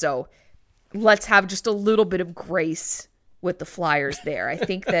cups. So let's have just a little bit of grace with the Flyers there. I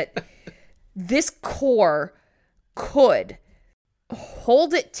think that this core could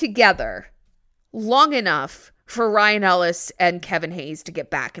hold it together long enough for Ryan Ellis and Kevin Hayes to get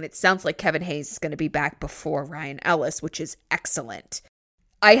back. And it sounds like Kevin Hayes is going to be back before Ryan Ellis, which is excellent.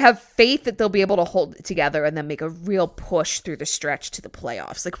 I have faith that they'll be able to hold it together and then make a real push through the stretch to the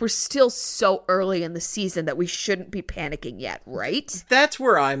playoffs. Like, we're still so early in the season that we shouldn't be panicking yet, right? That's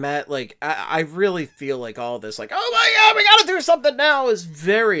where I'm at. Like, I really feel like all this, like, oh my God, we gotta do something now, is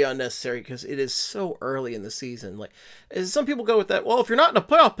very unnecessary because it is so early in the season. Like, some people go with that, well, if you're not in a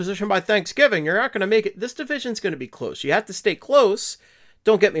playoff position by Thanksgiving, you're not going to make it. This division's going to be close. You have to stay close.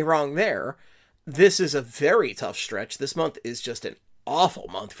 Don't get me wrong there. This is a very tough stretch. This month is just an awful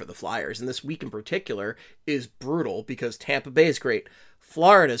month for the Flyers, and this week in particular is brutal because Tampa Bay is great,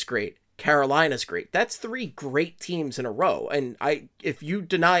 Florida's great, Carolina's great. That's 3 great teams in a row, and if you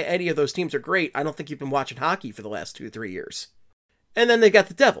deny any of those teams are great, I don't think you've been watching hockey for the last 2-3 years. And then they got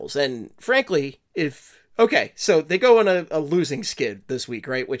the Devils, and frankly, so they go on a losing skid this week,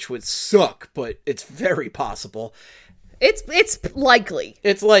 right, which would suck, but it's very possible. It's likely.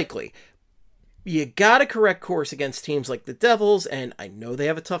 It's likely. You gotta correct course against teams like the Devils, and I know they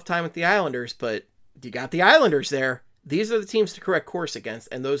have a tough time with the Islanders, but you got the Islanders there. These are the teams to correct course against,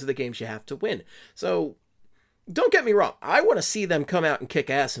 and those are the games you have to win. So, don't get me wrong. I want to see them come out and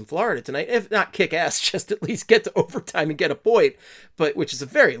kick ass in Florida tonight. If not kick ass, just at least get to overtime and get a point, which is a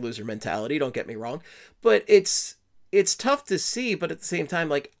very loser mentality, don't get me wrong. But it's tough to see, but at the same time,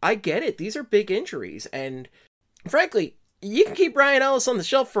 like, I get it. These are big injuries, and frankly, you can keep Ryan Ellis on the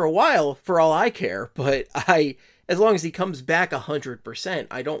shelf for a while, for all I care, but as long as he comes back 100%,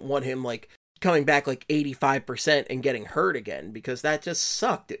 I don't want him, like, coming back, like, 85% and getting hurt again, because that just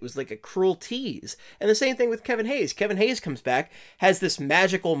sucked. It was like a cruel tease. And the same thing with Kevin Hayes. Kevin Hayes comes back, has this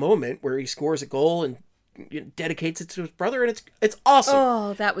magical moment where he scores a goal and dedicates it to his brother, and it's awesome.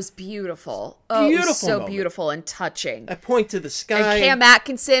 Oh, that was beautiful. Oh, beautiful, it was so moment. Beautiful and touching. A point to the sky. And Cam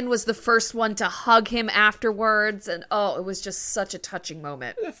Atkinson was the first one to hug him afterwards, and it was just such a touching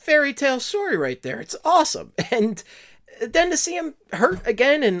moment. A fairy tale story right there. It's awesome. And then to see him hurt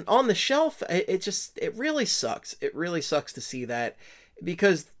again and on the shelf, it really sucks. It really sucks to see that,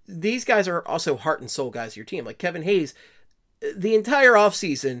 because these guys are also heart and soul guys of your team. Like Kevin Hayes, the entire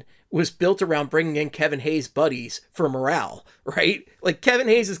offseason was built around bringing in Kevin Hayes' buddies for morale, right? Like, Kevin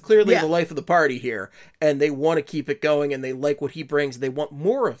Hayes is clearly the life of the party here, and they want to keep it going, and they like what he brings. They want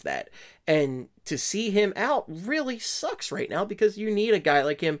more of that. And to see him out really sucks right now, because you need a guy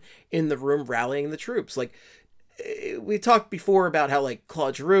like him in the room rallying the troops. Like, we talked before about how, like,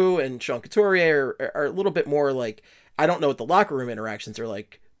 Claude Giroux and Sean Couturier are a little bit more, like, I don't know what the locker room interactions are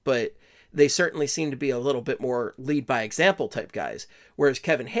like, but they certainly seem to be a little bit more lead by example type guys. Whereas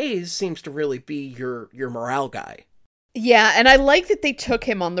Kevin Hayes seems to really be your morale guy. Yeah, and I like that they took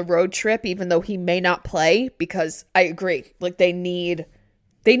him on the road trip, even though he may not play, because I agree. Like, they need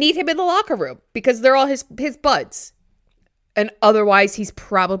him in the locker room because they're all his buds. And otherwise, he's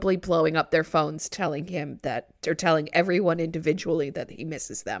probably blowing up their phones telling him that, or telling everyone individually that he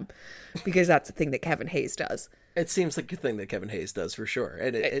misses them, because that's the thing that Kevin Hayes does. It seems like a thing that Kevin Hayes does for sure.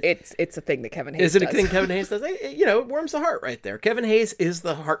 And it's a thing that Kevin Hayes does. Is it a thing Kevin Hayes does? It warms the heart right there. Kevin Hayes is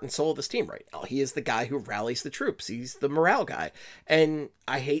the heart and soul of this team right now. He is the guy who rallies the troops. He's the morale guy. And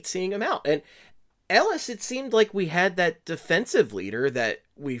I hate seeing him out. And Ellis, it seemed like we had that defensive leader that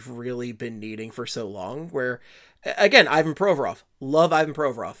we've really been needing for so long, where, again, Ivan Provorov. Love Ivan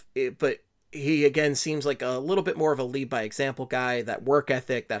Provorov. But he, again, seems like a little bit more of a lead by example guy, that work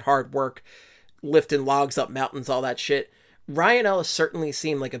ethic, that hard work, lifting logs up mountains, all that shit. Ryan Ellis certainly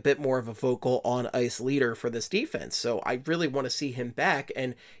seemed like a bit more of a vocal on ice leader for this defense. So I really want to see him back.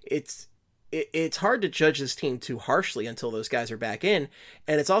 And it's hard to judge this team too harshly until those guys are back in.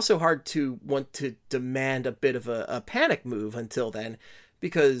 And it's also hard to want to demand a bit of a panic move until then,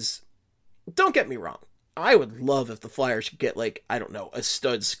 because don't get me wrong, I would love if the Flyers could get, like, I don't know, a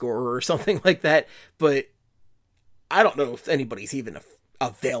stud scorer or something like that. But I don't know if anybody's even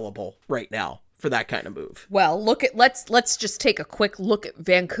available right now for that kind of move. Well, let's just take a quick look at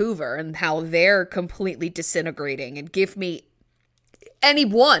Vancouver and how they're completely disintegrating, and give me any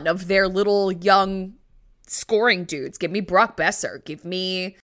one of their little young scoring dudes. Give me Brock Besser. Give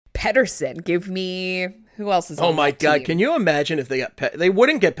me Pettersson. Give me, who else is on that God, team? can you imagine if they got they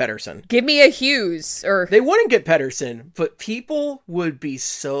wouldn't get Pettersson. Give me a Hughes. Or they wouldn't get Pettersson, but people would be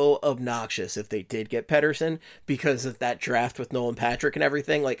so obnoxious if they did get Pettersson because of that draft with Nolan Patrick and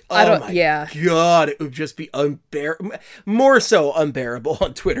everything. Like, God, it would just be more so unbearable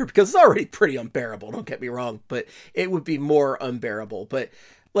on Twitter, because it's already pretty unbearable, don't get me wrong, but it would be more unbearable. But,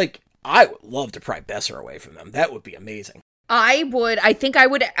 like, I would love to pry Besser away from them. That would be amazing. I think I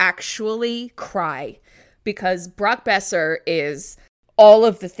would actually cry, because Brock Besser is all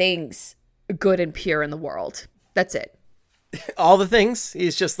of the things good and pure in the world. That's it. All the things.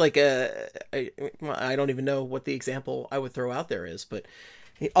 He's just like I don't even know what the example I would throw out there is, but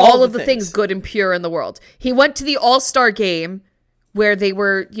all of the things good and pure in the world. He went to the All-Star game where they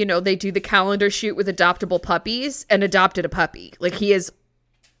were, they do the calendar shoot with adoptable puppies and adopted a puppy. Like, he is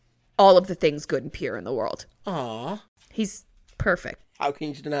all of the things good and pure in the world. Aw. He's perfect. How can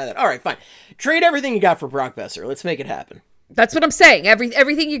you deny that? All right, fine. Trade everything you got for Brock Besser. Let's make it happen. That's what I'm saying.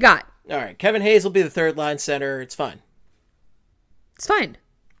 Everything you got. All right. Kevin Hayes will be the third line center. It's fine. It's fine.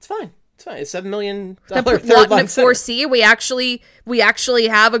 It's fine. It's fine. It's $7 million Then third put Lawton line at 4C. We actually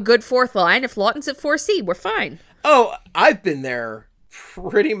have a good fourth line. If Lawton's at 4C, we're fine. Oh, I've been there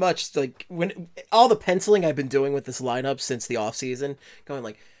pretty much, like, when all the penciling I've been doing with this lineup since the offseason, going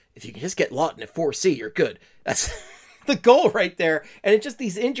like, if you can just get Lawton at 4C, you're good. That's the goal right there. And it just,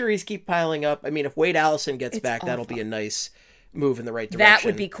 these injuries keep piling up. I mean, if Wade Allison gets back, that'll be a nice move in the right direction. That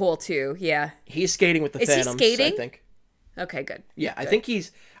would be cool too. Yeah. He's skating with the Phantoms. Is he skating? I think. Okay, good. Yeah, good.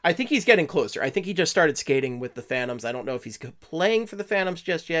 I think he's getting closer. I think he just started skating with the Phantoms. I don't know if he's playing for the Phantoms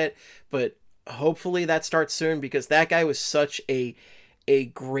just yet, but hopefully that starts soon, because that guy was such a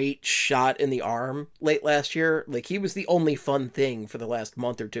great shot in the arm late last year. Like, he was the only fun thing for the last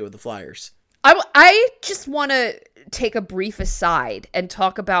month or two of the Flyers. I just want to take a brief aside and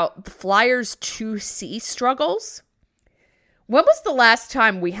talk about the Flyers 2C struggles. When was the last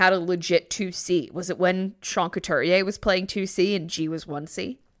time we had a legit 2C? Was it when Sean Couturier was playing 2C and G was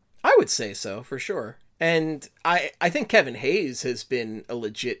 1C? I would say so, for sure. And I think Kevin Hayes has been a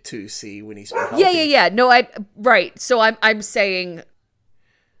legit 2C when he's been healthy. Yeah. No, right. So I'm saying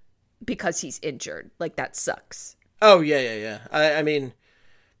because he's injured. Like, that sucks. Oh, yeah. I mean,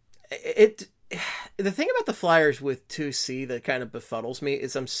 the thing about the Flyers with 2C that kind of befuddles me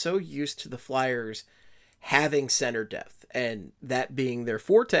is I'm so used to the Flyers having center depth and that being their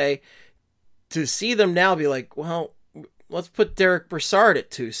forte, to see them now be like, well, let's put Derek Brassard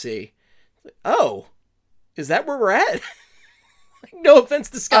at 2C. Oh, is that where we're at? No offense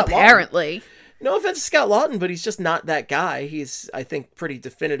to Scott Apparently. Lawton. No offense to Scott Lawton, but he's just not that guy. He's, I think, pretty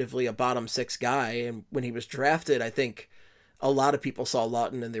definitively a bottom six guy. And when he was drafted, I think a lot of people saw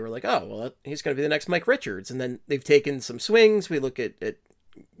Lawton and they were like, oh, well, he's going to be the next Mike Richards. And then they've taken some swings. We look at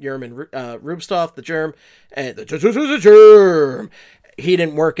Yerman Rubstov, the Germ, and the Germ. He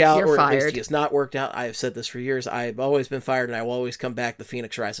didn't work out, You're or fired. at least he has not worked out. I have said this for years. I've always been fired, and I will always come back. The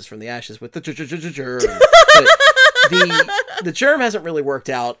Phoenix rises from the ashes with the Germ. The Germ hasn't really worked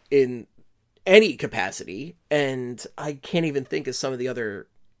out in any capacity, and I can't even think of some of the other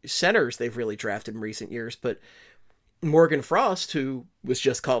centers they've really drafted in recent years, but Morgan Frost, who was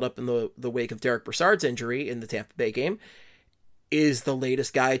just called up in the wake of Derek Brassard's injury in the Tampa Bay game, is the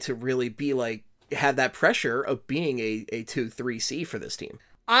latest guy to really be like, have that pressure of being a 2-3C for this team.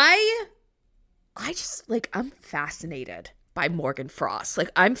 I just, like, I'm fascinated by Morgan Frost.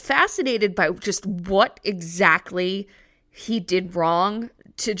 Like, I'm fascinated by just what exactly he did wrong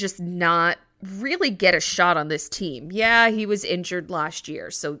to just not really get a shot on this team. Yeah, he was injured last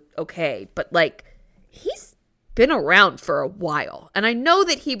year, so okay. But, like, he's been around for a while. And I know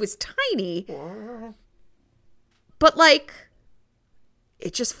that he was tiny, but, like,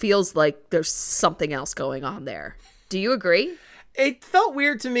 it just feels like there's something else going on there. Do you agree? It felt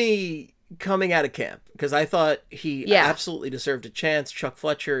weird to me coming out of camp, because I thought he absolutely deserved a chance. Chuck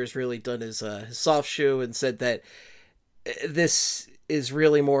Fletcher has really done his soft shoe and said that this is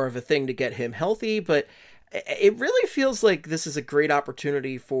really more of a thing to get him healthy, but it really feels like this is a great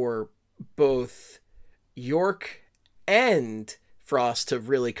opportunity for both York and Frost to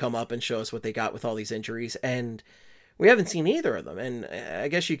really come up and show us what they got with all these injuries, and we haven't seen either of them. And I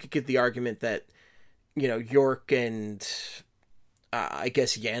guess you could give the argument that, York and I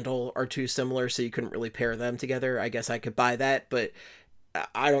guess Yandel are too similar, so you couldn't really pair them together. I guess I could buy that, but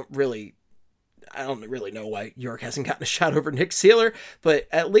I don't really know why York hasn't gotten a shot over Nick Seeler, but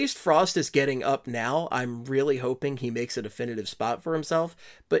at least Frost is getting up now. I'm really hoping he makes a definitive spot for himself.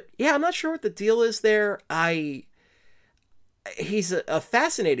 But yeah, I'm not sure what the deal is there. He's a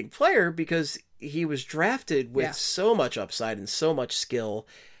fascinating player because he was drafted with so much upside and so much skill,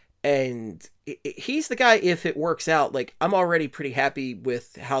 and he's the guy, if it works out. Like, I'm already pretty happy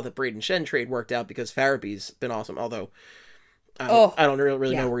with how the Braden Shen trade worked out, because Farabee's been awesome, although I don't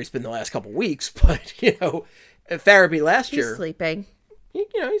really know where he's been the last couple weeks, but, Farabee last year... He's sleeping.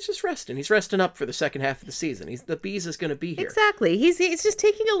 He's just resting. He's resting up for the second half of the season. The Bees is going to be here. Exactly. He's just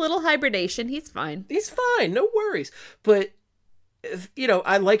taking a little hibernation. He's fine. He's fine. No worries. But,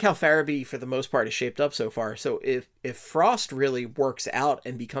 I like how Farabee, for the most part, is shaped up so far. So if Frost really works out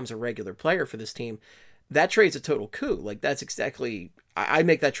and becomes a regular player for this team, that trade's a total coup. Like, that's exactly I'd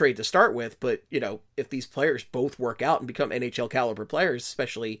make that trade to start with, but, if these players both work out and become NHL caliber players,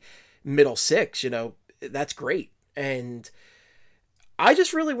 especially middle six, that's great. And I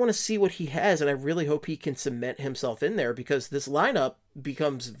just really want to see what he has, and I really hope he can cement himself in there, because this lineup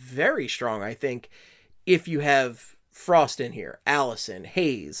becomes very strong, I think, if you have Frost in here, Allison,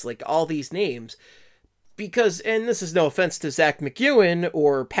 Hayes, like all these names. Because, and this is no offense to Zach McEwen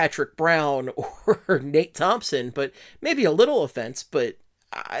or Patrick Brown or Nate Thompson, but maybe a little offense, but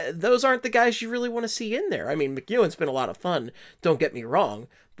those aren't the guys you really want to see in there. I mean, McEwen's been a lot of fun, don't get me wrong,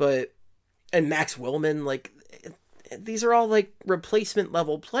 and Max Willman, like, these are all like replacement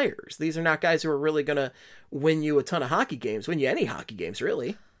level players. These are not guys who are really going to win you a ton of hockey games, win you any hockey games,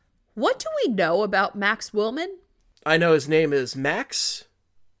 really. What do we know about Max Willman? I know his name is Max,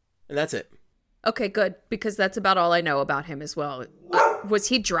 and that's it. Okay, good, because that's about all I know about him as well. Was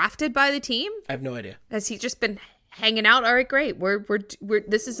he drafted by the team? I have no idea. Has he just been hanging out? All right, great. We're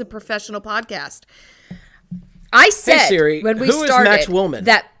this is a professional podcast. I said, hey Siri, when we who started is Max Willman?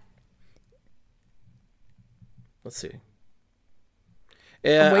 that. Let's see.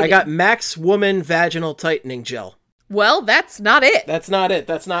 I got Max Woman Vaginal Tightening Gel. Well, that's not it. That's not it.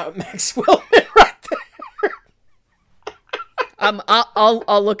 That's not Max Willman right there.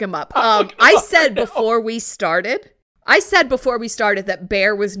 I'll look him up. I said before we started that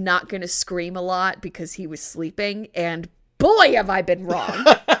Bear was not going to scream a lot because he was sleeping, and boy, have I been wrong.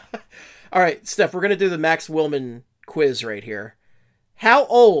 All right, Steph, we're going to do the Max Willman quiz right here. How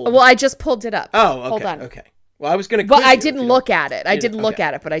old? Well, I just pulled it up. Oh, okay. Hold on. Okay. Well, I was going to. But I didn't look at it. I didn't look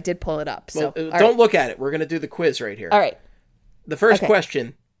at it, but I did pull it up. So well, don't look at it. We're going to do the quiz right here. All right. The first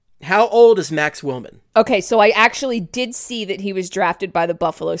question: how old is Max Willman? Okay, so I actually did see that he was drafted by the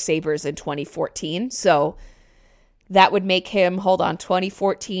Buffalo Sabres in 2014. So that would make him. Hold on.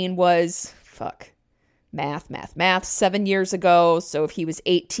 2014 was math. 7 years ago. So if he was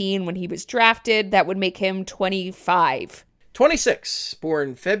 18 when he was drafted, that would make him 25. 26,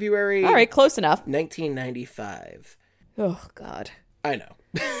 born February. All right, close enough. 1995. Oh, God. I know.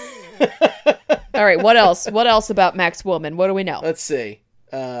 All right, what else? What else about Max Willman? What do we know? Let's see.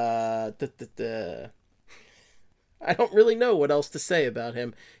 I don't really know what else to say about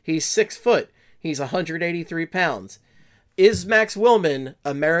him. He's 6 foot. He's 183 pounds. Is Max Willman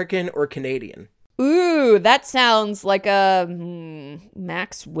American or Canadian? Ooh, that sounds like a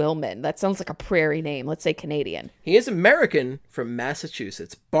Max Willman. That sounds like a prairie name. Let's say Canadian. He is American from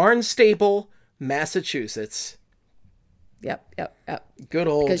Massachusetts. Barnstable, Massachusetts. Yep. Good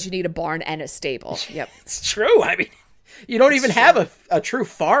old. Because you need a barn and a stable. Yep. It's true. I mean, you don't even have a true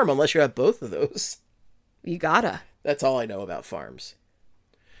farm unless you have both of those. You gotta. That's all I know about farms.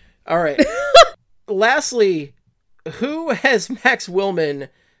 All right. Lastly, who has Max Willman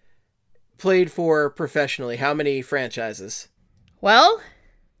played for professionally? How many franchises? Well,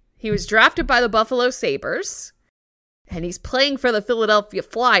 he was drafted by the Buffalo Sabres, and he's playing for the Philadelphia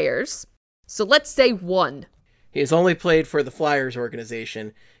Flyers. So let's say 1. He has only played for the Flyers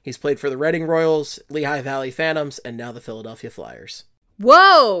organization. He's played for the Reading Royals, Lehigh Valley Phantoms, and now the Philadelphia Flyers.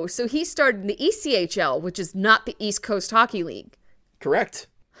 Whoa! So he started in the ECHL, which is not the East Coast Hockey League. Correct.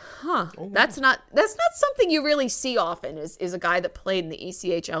 Huh. Oh, wow. That's not something you really see often, is a guy that played in the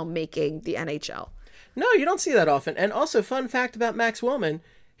ECHL making the NHL. No, you don't see that often. And also, fun fact about Max Willman,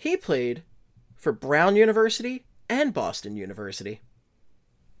 he played for Brown University and Boston University.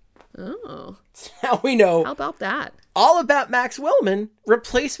 Oh. Now we know. How about that? All about Max Willman,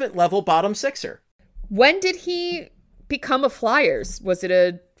 replacement level bottom sixer. When did he become a Flyers? Was it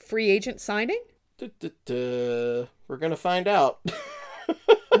a free agent signing? We're going to find out.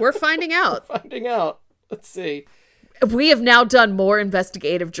 We're finding out. Let's see. We have now done more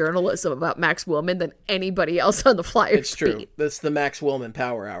investigative journalism about Max Willman than anybody else on the Flyers. It's true. Beat. That's the Max Willman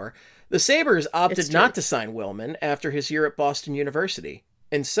Power Hour. The Sabres opted not to sign Willman after his year at Boston University,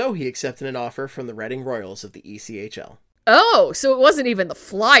 and so he accepted an offer from the Reading Royals of the ECHL. Oh, so it wasn't even the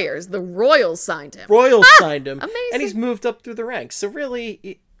Flyers. The Royals signed him. Signed him. Amazing. And he's moved up through the ranks. So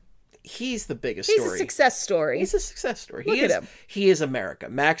really, he's the biggest story. He's a success story. He's a success story. Look at him. He is America.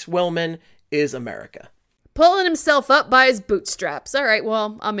 Max Willman is America. Pulling himself up by his bootstraps. All right,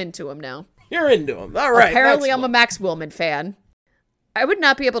 well, I'm into him now. You're into him. All right. Apparently, I'm a Max Willman fan. I would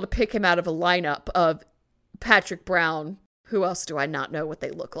not be able to pick him out of a lineup of Patrick Brown. Who else do I not know what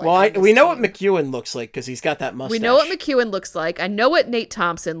they look like? Well, we know what McEwen looks like because he's got that mustache. We know what McEwen looks like. I know what Nate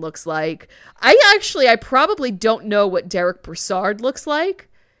Thompson looks like. I probably don't know what Derek Brassard looks like.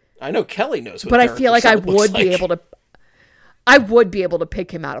 I know Kelly knows what but Derek I feel like Brassard I would be able to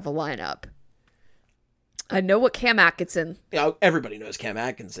pick him out of a lineup. I know what Cam Atkinson. Yeah, everybody knows Cam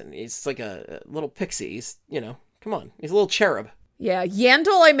Atkinson. He's like a little pixie. He's, come on. He's a little cherub. Yeah,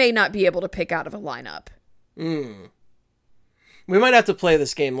 Yandel I may not be able to pick out of a lineup. We might have to play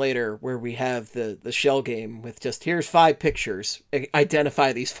this game later where we have the shell game with just, here's 5 pictures.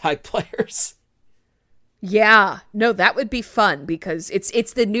 Identify these 5 players. Yeah. No, that would be fun because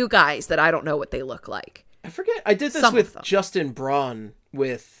it's the new guys that I don't know what they look like. I forget. I did this Some with Justin Braun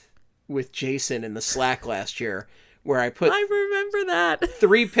with Jason in the Slack last year, where I remember that.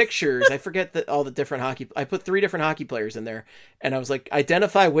 3 pictures. I forget all the different I put 3 different hockey players in there, and I was like,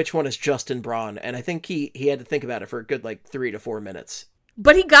 identify which one is Justin Braun, and I think he had to think about it for a good 3 to 4 minutes.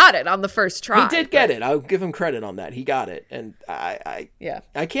 But he got it on the first try. He did get it. I'll give him credit on that. He got it, and I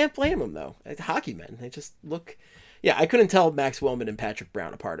can't blame him though. Hockey men, they just look. Yeah, I couldn't tell Max Willman and Patrick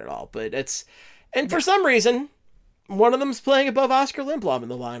Brown apart at all, but for some reason, one of them's playing above Oscar Lindblom in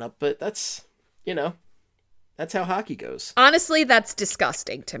the lineup, but that's how hockey goes. Honestly, that's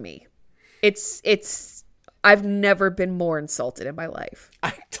disgusting to me. I've never been more insulted in my life.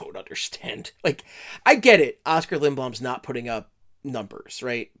 I don't understand. I get it. Oscar Lindblom's not putting up numbers,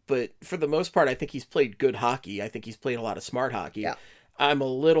 right? But for the most part, I think he's played good hockey. I think he's played a lot of smart hockey. Yeah. I'm a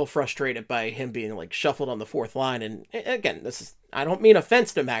little frustrated by him being shuffled on the 4th line. And again, I don't mean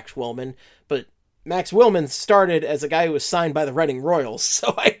offense to Max Willman, but Max Willman started as a guy who was signed by the Reading Royals.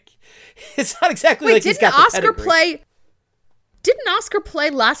 So it's not exactly he's got the pedigree. Didn't Oscar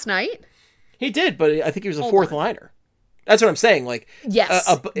play last night? He did, but I think he was a 4th liner. That's what I'm saying.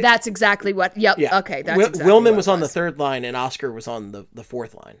 Yes, that's exactly what. Yep. Yeah. Okay. That's exactly Willman was on the 3rd line, and Oscar was on the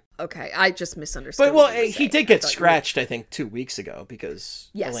 4th line. Okay, I just misunderstood. But he did get scratched, I think, 2 weeks ago because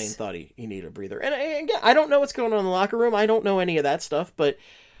Elaine thought he needed a breather. And again, I don't know what's going on in the locker room. I don't know any of that stuff. But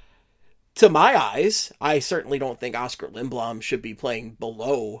to my eyes, I certainly don't think Oscar Lindblom should be playing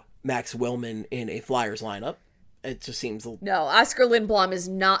below Max Willman in a Flyers lineup. It just seems... No, Oscar Lindblom is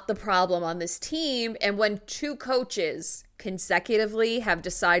not the problem on this team. And when 2 coaches consecutively have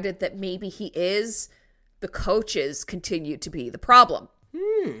decided that maybe he is, the coaches continue to be the problem.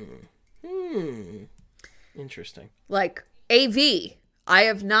 Interesting. AV, I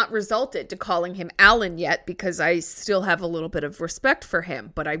have not resulted to calling him Alan yet because I still have a little bit of respect for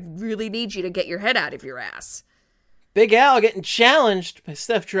him. But I really need you to get your head out of your ass. Big Al getting challenged by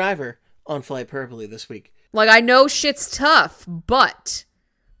Steph Driver on Flyperbole this week. I know shit's tough, but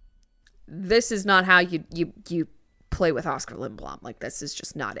this is not how you play with Oscar Lindblom. This is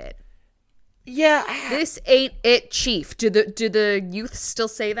just not it. Yeah. This ain't it, Chief. Do the youth still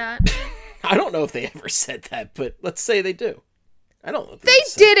say that? I don't know if they ever said that, but let's say they do. I don't know. If they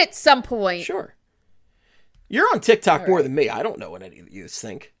did at some point. Sure. You're on TikTok more than me. I don't know what any of the youths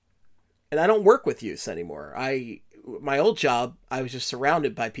think. And I don't work with youths anymore. My old job, I was just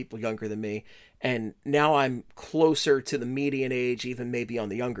surrounded by people younger than me. And now I'm closer to the median age, even maybe on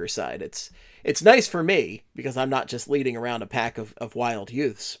the younger side. It's nice for me because I'm not just leading around a pack of wild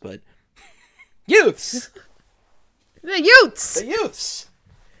youths, but youths! The youths! The youths!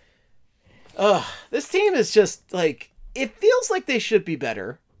 This team is just it feels like they should be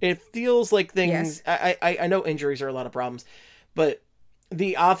better. It feels like things... Yes. I know injuries are a lot of problems, but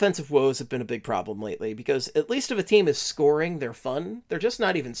the offensive woes have been a big problem lately because at least if a team is scoring, they're fun. They're just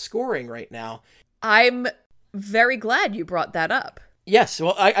not even scoring right now. I'm very glad you brought that up. Yes.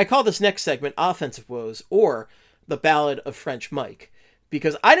 Well, I call this next segment Offensive Woes or the Ballad of French Mike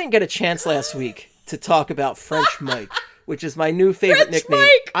because I didn't get a chance last week to talk about French Mike, which is my new favorite French nickname.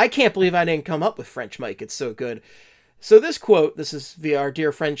 Mike! I can't believe I didn't come up with French Mike. It's so good. So this quote, this is via our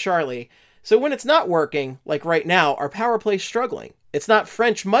dear friend Charlie. So when it's not working, like right now, our power play's struggling. It's not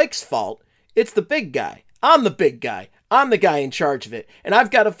French Mike's fault. It's the big guy. I'm the big guy. I'm the guy in charge of it. And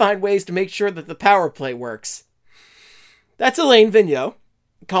I've got to find ways to make sure that the power play works. That's Alain Vigneault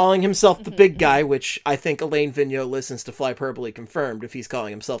calling himself the big guy, which I think Alain Vigneault listens to Flyperbole confirmed if he's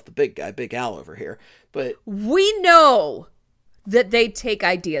calling himself the big guy, Big Al over here. But we know that they take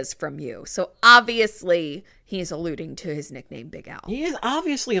ideas from you. So obviously he's alluding to his nickname, Big Al. He is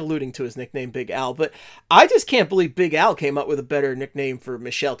obviously alluding to his nickname, Big Al, but I just can't believe Big Al came up with a better nickname for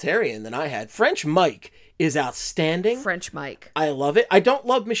Michel Therrien than I had. French Mike is outstanding. French Mike. I love it. I don't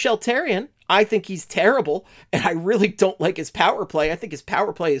love Michel Therrien. I think he's terrible, and I really don't like his power play. I think his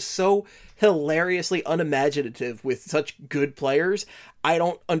power play is so hilariously unimaginative with such good players. I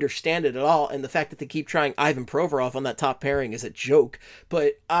don't understand it at all, and the fact that they keep trying Ivan Provorov on that top pairing is a joke,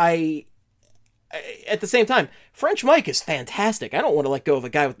 but at the same time, French Mike is fantastic. I don't want to let go of a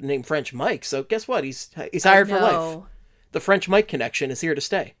guy with the name French Mike, so guess what? He's hired for life. The French Mike connection is here to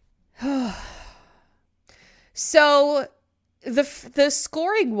stay. So the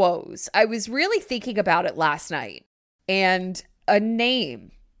scoring woes, I was really thinking about it last night, and a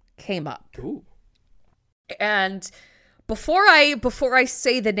name came up. Ooh. And Before I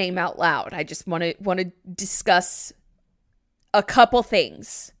say the name out loud, I just want to discuss a couple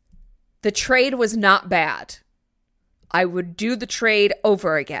things. The trade was not bad. I would do the trade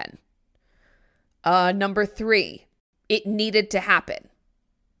over again. Number 3, it needed to happen.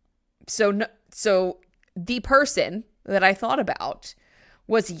 So the person that I thought about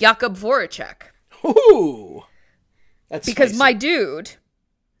was Jakub Voracek. Ooh, that's because spicy.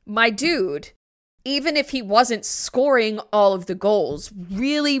 my dude, even if he wasn't scoring all of the goals,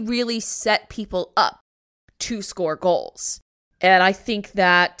 really, really set people up to score goals. And I think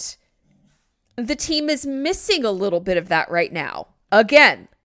that the team is missing a little bit of that right now. Again,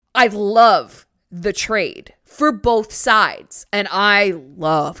 I love the trade for both sides. And I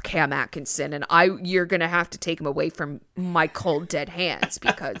love Cam Atkinson. And you're going to have to take him away from my cold, dead hands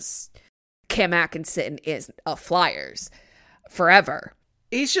because Cam Atkinson is a Flyers forever.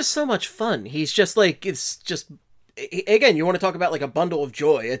 He's just so much fun. He's just like, it's just, again, you want to talk about like a bundle of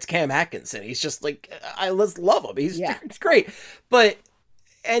joy. It's Cam Atkinson. He's just like, I just love him. He's great.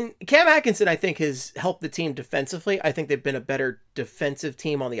 And Cam Atkinson, I think, has helped the team defensively. I think they've been a better defensive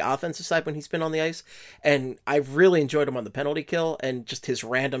team on the offensive side when he's been on the ice. And I've really enjoyed him on the penalty kill, and just his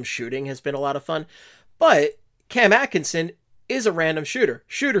random shooting has been a lot of fun. But Cam Atkinson is a random shooter.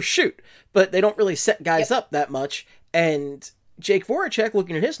 Shoot. But they don't really set guys up that much. And Jake Voracek,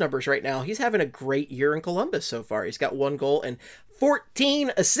 looking at his numbers right now, he's having a great year in Columbus so far. He's got 1 goal and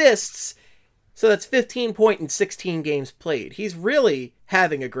 14 assists. So that's 15 points in 16 games played. He's really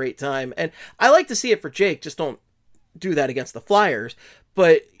having a great time. And I like to see it for Jake. Just don't do that against the Flyers.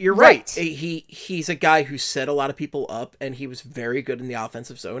 But you're right. He's a guy who set a lot of people up, and he was very good in the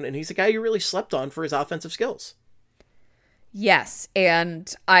offensive zone. And he's a guy you really slept on for his offensive skills. Yes,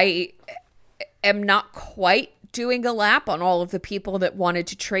 and I am not quite doing a lap on all of the people that wanted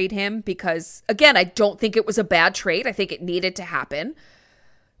to trade him because, again, I don't think it was a bad trade. I think it needed to happen.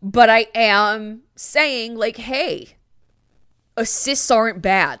 But I am saying, like, hey, assists aren't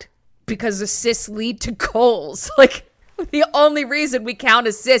bad because assists lead to goals. Like, the only reason we count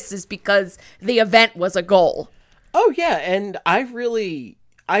assists is because the event was a goal. Oh, yeah, and I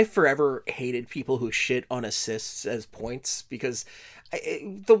forever hated people who shit on assists as points because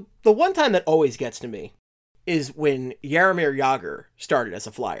the one time that always gets to me is when Jaromir Jagr started as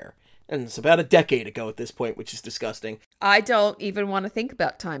a Flyer. And it's about a decade ago at this point, which is disgusting. I don't even want to think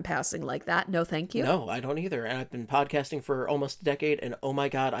about time passing like that. No, thank you. No, I don't either. And I've been podcasting for almost a decade, and oh my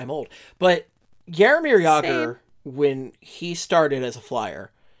God, I'm old. But Jaromir Jagr, when he started as a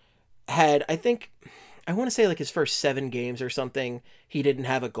Flyer, had, I want to say like his first 7 games or something, he didn't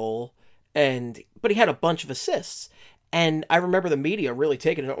have a goal. But he had a bunch of assists. And I remember the media really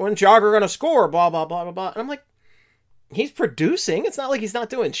taking it, when's Jagr going to score? Blah, blah, blah, blah, blah. And I'm like, he's producing. It's not like he's not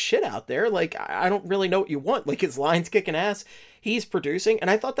doing shit out there. Like, I don't really know what you want. Like, his line's kicking ass. He's producing. And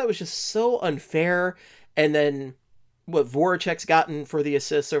I thought that was just so unfair. And then what Voracek's gotten for the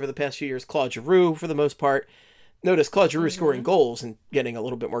assists over the past few years, Claude Giroux, for the most part. Notice Claude Giroux scoring goals and getting a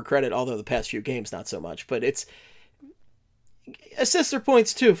little bit more credit, although the past few games, not so much. But it's assists are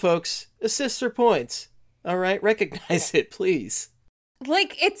points too, folks. Assists are points. All right? Recognize it, please.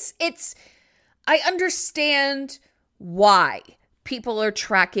 Like, I understand why people are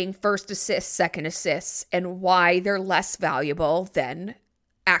tracking first assists, second assists, and why they're less valuable than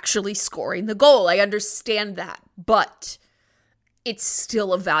actually scoring the goal. I understand that, but it's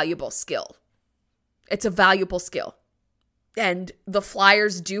still a valuable skill. It's a valuable skill. And the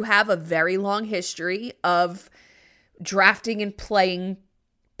Flyers do have a very long history of drafting and playing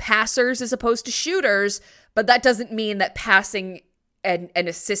passers as opposed to shooters, but that doesn't mean that passing and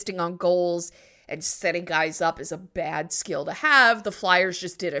assisting on goals and setting guys up is a bad skill to have. The Flyers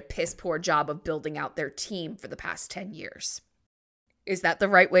just did a piss poor job of building out their team for the past 10 years. Is that the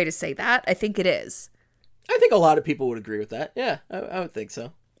right way to say that? I think it is. I think a lot of people would agree with that. Yeah, I would think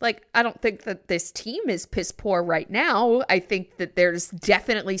so. Like, I don't think that this team is piss poor right now. I think that there's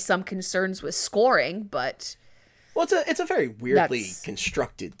definitely some concerns with scoring, but... Well, it's a very weirdly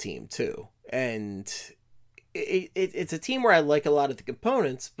constructed team, too. And it's a team where I like a lot of the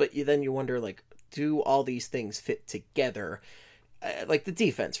components, but then you wonder, like, do all these things fit together? Like the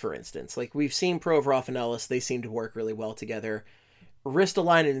defense, for instance. Like, we've seen Provorov and Ellis, they seem to work really well together.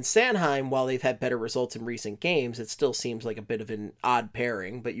 Ristolainen and Sanheim, while they've had better results in recent games, it still seems like a bit of an odd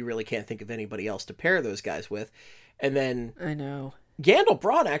pairing, but you really can't think of anybody else to pair those guys with. And then... I know.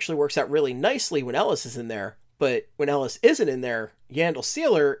 Yandel-Braun actually works out really nicely when Ellis is in there, but when Ellis isn't in there,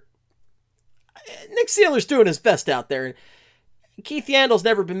 Yandel-Seeler... Nick Seeler's doing his best out there, and Keith Yandel's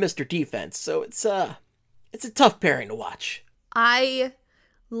never been Mr. Defense, so it's a tough pairing to watch. I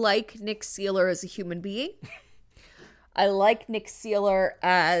like Nick Seeler as a human being. I like Nick Seeler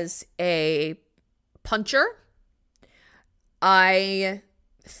as a puncher. I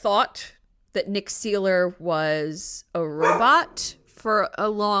thought that Nick Seeler was a robot for a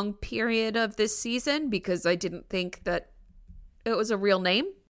long period of this season because I didn't think that it was a real name,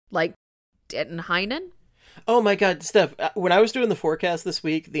 like Denton Heinen. Oh my God, Steph, when I was doing the forecast this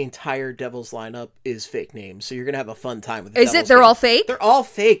week, the entire Devils lineup is fake names, so you're going to have a fun time with the Is Devils it? They're game. all fake? They're all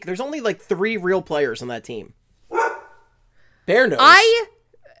fake. There's only like 3 real players on that team. Bear knows.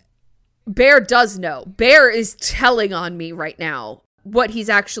 Bear does know. Bear is telling on me right now. What he's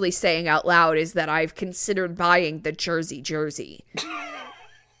actually saying out loud is that I've considered buying the jersey.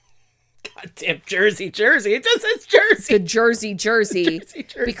 Goddamn jersey. It just says jersey. The jersey.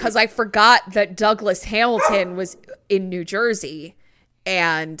 Because I forgot that Douglas Hamilton was in New Jersey.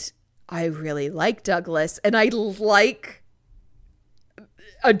 And I really like Douglas. And I like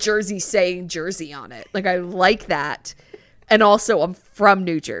a jersey saying Jersey on it. Like, I like that. And also, I'm from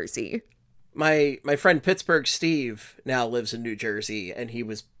New Jersey. My friend Pittsburgh Steve now lives in New Jersey, and he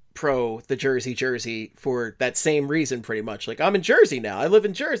was pro the jersey for that same reason, pretty much. Like, I'm in Jersey now. I live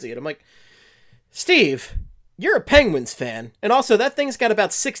in Jersey. And I'm like, Steve, you're a Penguins fan. And also, that thing's got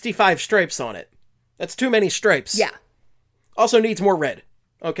about 65 stripes on it. That's too many stripes. Yeah. Also needs more red.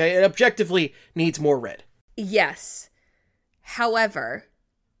 Okay? It objectively needs more red. Yes. However,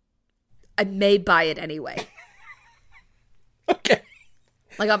 I may buy it anyway. Okay.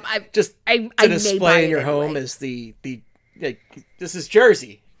 Like, I just I to display in your home as the like, this is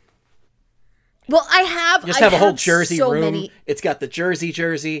Jersey. Well, I have a whole Jersey so room. Many... It's got the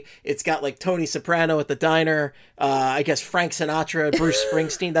Jersey. It's got like Tony Soprano at the diner. I guess Frank Sinatra, Bruce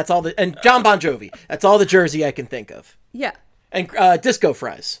Springsteen. That's all and John Bon Jovi. That's all the Jersey I can think of. Yeah. And disco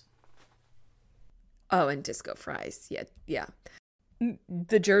fries. Oh, and disco fries. Yeah.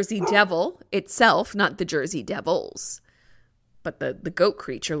 The Jersey Devil itself, not the Jersey Devils, but the goat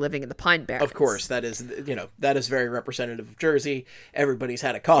creature living in the Pine Barrens. Of course, that is very representative of Jersey. Everybody's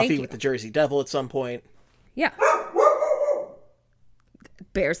had a coffee with the Jersey Devil at some point. Yeah.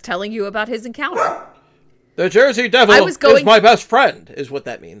 Bear's telling you about his encounter. The Jersey Devil is my best friend, is what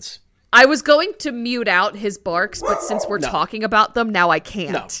that means. I was going to mute out his barks, but since we're talking about them, now I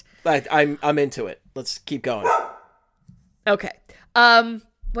can't. No, I'm into it. Let's keep going. Okay.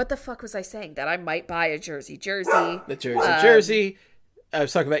 What the fuck was I saying? That I might buy a Jersey. The Jersey. I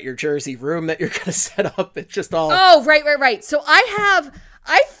was talking about your Jersey room that you're going to set up. It's just all... Oh, right. So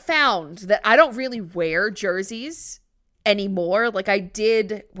I found that I don't really wear jerseys anymore. Like I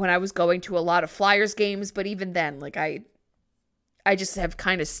did when I was going to a lot of Flyers games, but even then, like I just have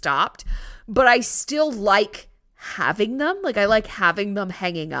kind of stopped. But I still like having them. Like I like having them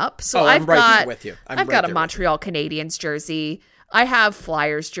hanging up. So I've got a Montreal Canadiens jersey. I have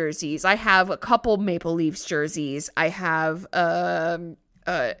Flyers jerseys. I have a couple Maple Leafs jerseys. I have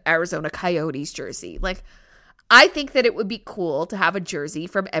Arizona Coyotes jersey. Like, I think that it would be cool to have a jersey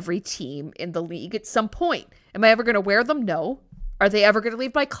from every team in the league at some point. Am I ever going to wear them? No. Are they ever going to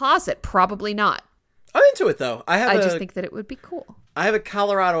leave my closet? Probably not. I'm into it, though. I just think that it would be cool. I have a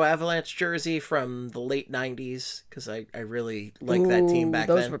Colorado Avalanche jersey from the late 90s because I really liked that team back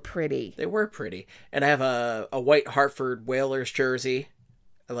then. Those were pretty. They were pretty. And I have a white Hartford Whalers jersey.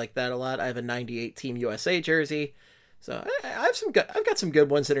 I like that a lot. I have a 98 Team USA jersey. So I've got some good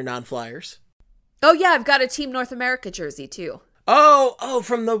ones that are non-Flyers. Oh, yeah. I've got a Team North America jersey, too. Oh,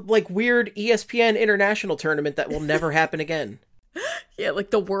 from the like weird ESPN international tournament that will never happen again. Yeah,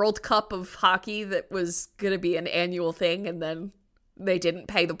 like the World Cup of hockey that was going to be an annual thing, and then they didn't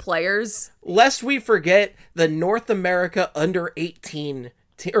pay the players. Lest we forget the North America under 18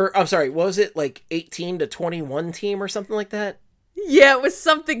 what was it, like 18 to 21 team or something like that? Yeah, it was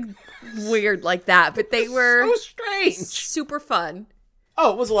something weird like that, but they were so strange. Super fun.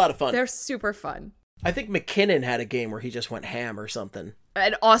 Oh, it was a lot of fun. They're super fun. I think McKinnon had a game where he just went ham or something.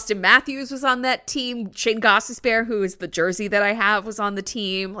 And Austin Matthews was on that team. Shane Gostisbehere, who is the jersey that I have, was on the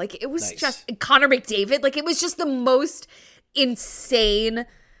team. Like, it was just... Connor McDavid. Like, it was just the most insane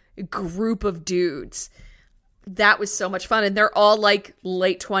group of dudes. That was so much fun. And they're all, like,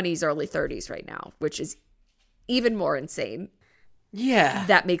 late 20s, early 30s right now, which is even more insane. Yeah.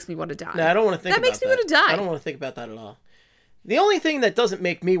 That makes me want to die. No, I don't want to think about that. That makes me want to die. I don't want to think about that at all. The only thing that doesn't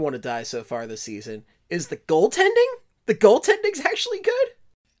make me want to die so far this season is the goaltending. The goaltending's actually good.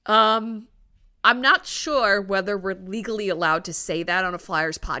 I'm not sure whether we're legally allowed to say that on a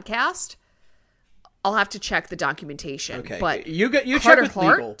Flyers podcast. I'll have to check the documentation. Okay, but you check with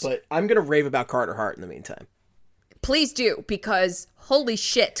legal, but I'm gonna rave about Carter Hart in the meantime. Please do, because holy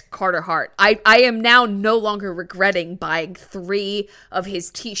shit, Carter Hart. I am now no longer regretting buying 3 of his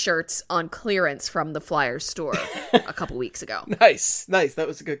t-shirts on clearance from the Flyers store a couple weeks ago. Nice. That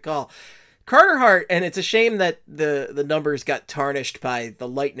was a good call. Carter Hart, and it's a shame that the numbers got tarnished by the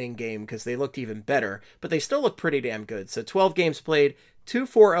Lightning game because they looked even better, but they still look pretty damn good. So 12 games played,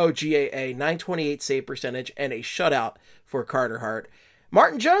 2.40 GAA, 928 save percentage, and a shutout for Carter Hart.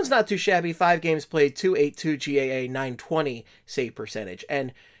 Martin Jones, not too shabby. 5 games played, 2.82 GAA, 920 save percentage.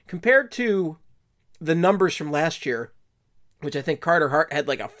 And compared to the numbers from last year, which I think Carter Hart had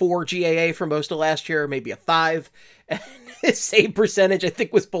like a 4 GAA for most of last year, maybe a 5. And his save percentage, I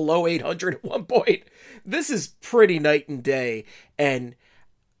think, was below 800 at one point. This is pretty night and day. And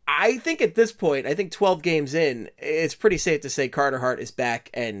I think at this point, 12 games in, it's pretty safe to say Carter Hart is back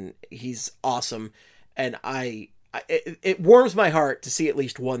and he's awesome. And it warms my heart to see at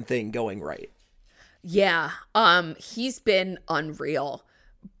least one thing going right. Yeah, he's been unreal,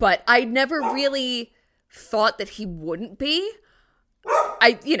 but I never really thought that he wouldn't be.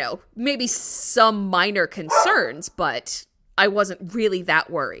 Maybe some minor concerns, but I wasn't really that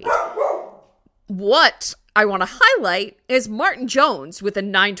worried. What I want to highlight is Martin Jones with a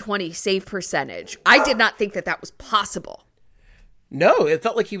 920 save percentage. I did not think that was possible. No, it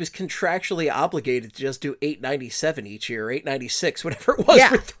felt like he was contractually obligated to just do 897 each year, 896, whatever it was,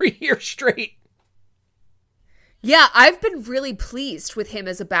 for 3 years straight. Yeah, I've been really pleased with him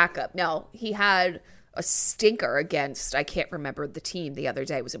as a backup. Now, he had a stinker against, I can't remember the team the other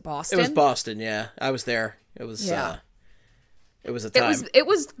day. Was it Boston? It was Boston, yeah. I was there. It was it was a time. It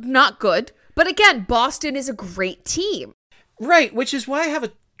was not good. But again, Boston is a great team. Right, which is why I have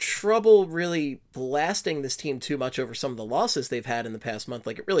a trouble really blasting this team too much over some of the losses they've had in the past month.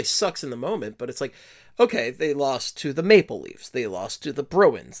 Like, it really sucks in the moment, but it's like, okay, they lost to the Maple Leafs, they lost to the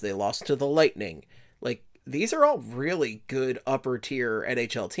Bruins, they lost to the Lightning. Like, these are all really good upper tier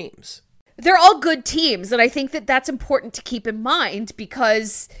NHL teams. They're all good teams, and I think that that's important to keep in mind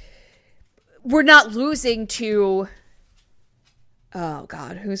because we're not losing to, oh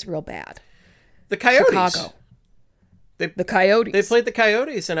God, who's real bad? The Coyotes. Chicago. The Coyotes. They played the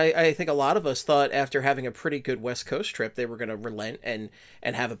Coyotes, and I think a lot of us thought after having a pretty good West Coast trip, they were going to relent and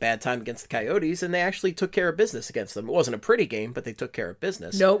have a bad time against the Coyotes, and they actually took care of business against them. It wasn't a pretty game, but they took care of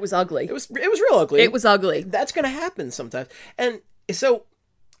business. No, it was ugly. It was real ugly. It was ugly. That's going to happen sometimes. And so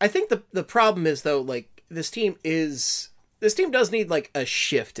I think the problem is, though, like, this team does need, like, a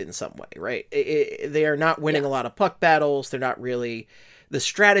shift in some way, right? They are not winning a lot of puck battles. They're not really... The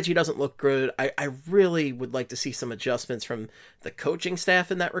strategy doesn't look good. I really would like to see some adjustments from the coaching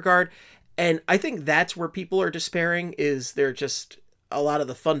staff in that regard. And I think that's where people are despairing, is they're just, a lot of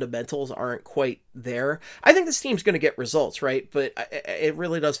the fundamentals aren't quite there. I think this team's going to get results, right? But it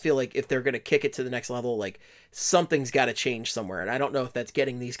really does feel like if they're going to kick it to the next level, like, something's got to change somewhere. And I don't know if that's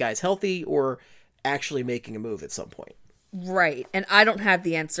getting these guys healthy or actually making a move at some point. Right. And I don't have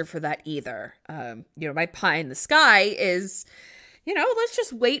the answer for that either. My pie in the sky is... let's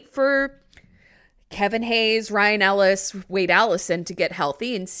just wait for Kevin Hayes, Ryan Ellis, Wade Allison to get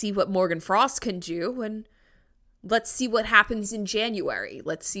healthy and see what Morgan Frost can do. And let's see what happens in January.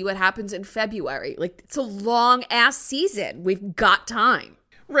 Let's see what happens in February. Like, it's a long-ass season. We've got time.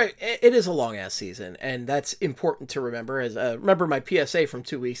 Right. It is a long-ass season, and that's important to remember. Remember my PSA from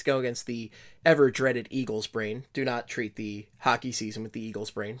 2 weeks ago against the ever-dreaded Eagles brain. Do not treat the hockey season with the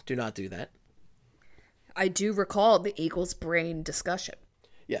Eagles brain. Do not do that. I do recall the Eagles brain discussion.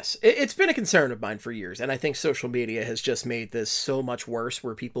 Yes, it's been a concern of mine for years, and I think social media has just made this so much worse,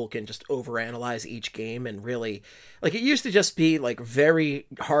 where people can just overanalyze each game and really, like, it used to just be like very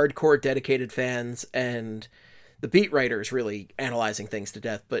hardcore dedicated fans and the beat writers really analyzing things to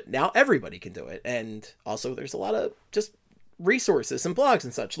death, but now everybody can do it. And also there's a lot of just resources and blogs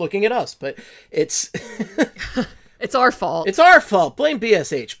and such looking at us, but it's it's our fault. It's our fault. Blame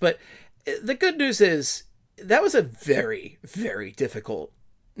BSH. But the good news is that was a very, very difficult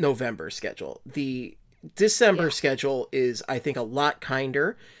November schedule. The December schedule is, I think, a lot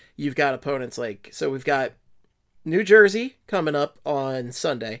kinder. You've got opponents so we've got New Jersey coming up on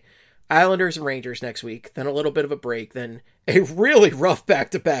Sunday, Islanders and Rangers next week, then a little bit of a break, then a really rough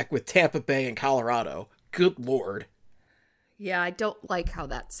back-to-back with Tampa Bay and Colorado. Good Lord. Yeah, I don't like how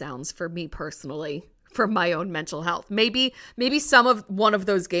that sounds for me personally. For my own mental health. Maybe one of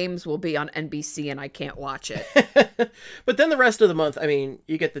those games will be on NBC and I can't watch it. But then the rest of the month, I mean,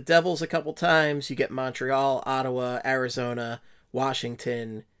 you get the Devils a couple times, you get Montreal, Ottawa, Arizona,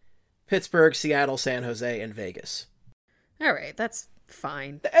 Washington, Pittsburgh, Seattle, San Jose, and Vegas. All right, that's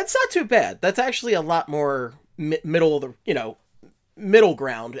fine. It's not too bad. That's actually a lot more middle of the, middle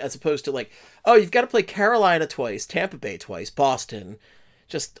ground as opposed to like, oh, you've got to play Carolina twice, Tampa Bay twice, Boston,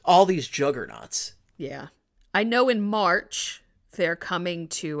 just all these juggernauts. Yeah. I know in March they're coming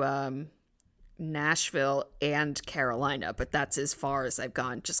to Nashville and Carolina, but that's as far as I've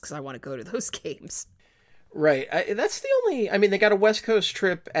gone just because I want to go to those games. Right. That's the only... I mean, they got a West Coast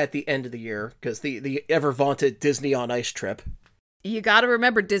trip at the end of the year because the ever-vaunted Disney on Ice trip. You got to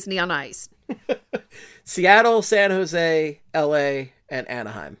remember Disney on Ice. Seattle, San Jose, LA, and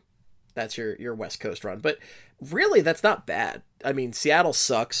Anaheim. That's your West Coast run. But really, that's not bad. I mean, Seattle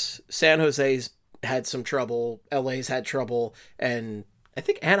sucks. San Jose's had some trouble. LA's had trouble. And I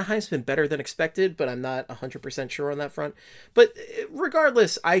think Anaheim's been better than expected, but I'm not 100% sure on that front. But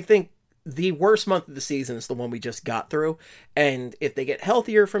regardless, I think the worst month of the season is the one we just got through. And if they get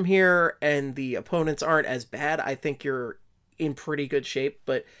healthier from here and the opponents aren't as bad, I think you're in pretty good shape.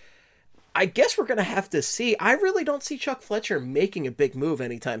 But I guess we're going to have to see. I really don't see Chuck Fletcher making a big move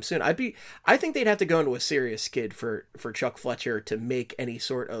anytime soon. I think they'd have to go into a serious skid for Chuck Fletcher to make any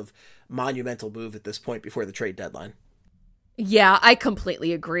sort of monumental move at this point before the trade deadline. Yeah, I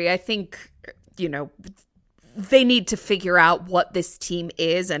completely agree. I think, they need to figure out what this team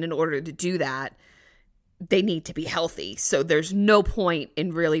is, and in order to do that, they need to be healthy. So there's no point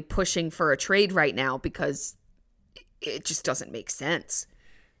in really pushing for a trade right now because it just doesn't make sense.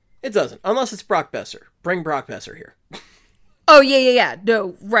 It doesn't, unless it's Brock Besser. Bring Brock Besser here. Oh, yeah.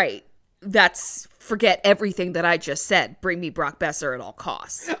 No, right. Forget everything that I just said. Bring me Brock Besser at all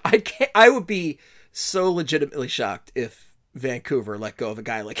costs. I would be so legitimately shocked if Vancouver let go of a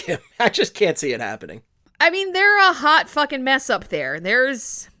guy like him. I just can't see it happening. I mean, they're a hot fucking mess up there.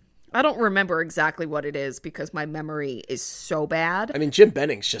 I don't remember exactly what it is because my memory is so bad. I mean, Jim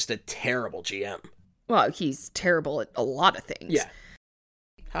Benning's just a terrible GM. Well, he's terrible at a lot of things. Yeah.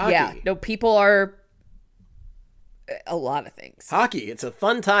 Hockey. Yeah, no, people are a lot of things. Hockey, it's a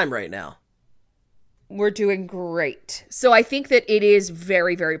fun time right now. We're doing great. So I think that it is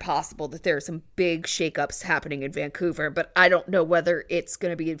very, very possible that there are some big shakeups happening in Vancouver, but I don't know whether it's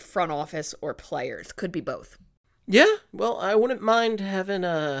going to be in front office or players. Could be both. Yeah, well, I wouldn't mind having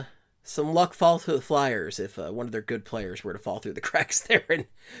some luck fall to the Flyers if one of their good players were to fall through the cracks there, and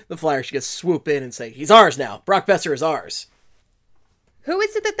the Flyers should just swoop in and say, he's ours now. Brock Besser is ours. Who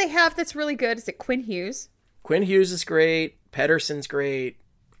is it that they have that's really good? Is it Quinn Hughes? Quinn Hughes is great. Pedersen's great.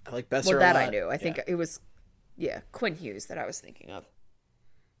 I like Besser a lot. I knew. I think it was, Quinn Hughes that I was thinking of.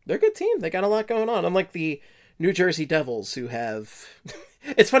 They're a good team. They got a lot going on. Unlike the New Jersey Devils, who have...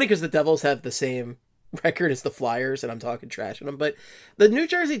 It's funny because the Devils have the same record as the Flyers, and I'm talking trash on them, but the New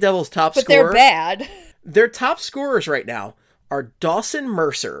Jersey Devils top scorer... But they're bad. Their top scorers right now are Dawson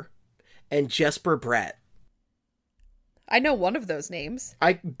Mercer and Jesper Bratt. I know one of those names.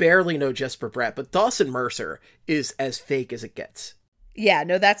 I barely know Jesper Bratt, but Dawson Mercer is as fake as it gets. Yeah,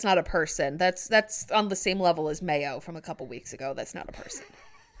 no, that's not a person. That's on the same level as Mayo from a couple weeks ago. That's not a person.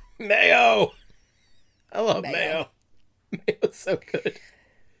 Mayo! I love Mayo. Mayo's so good.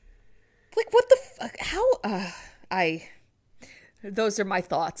 Like, what the fuck? How? Those are my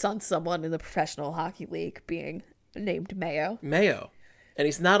thoughts on someone in the Professional Hockey League being named Mayo. Mayo. And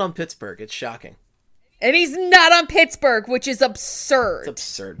he's not on Pittsburgh. It's shocking. And he's not on Pittsburgh, which is absurd. It's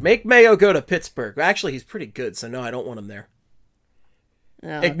absurd. Make Mayo go to Pittsburgh. Actually, he's pretty good, so no, I don't want him there.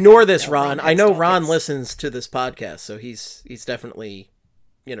 Oh, Ignore this, Ron. I know Ron listens to this podcast, so he's definitely,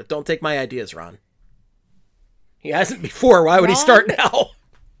 don't take my ideas, Ron. He hasn't before. Why would he start now?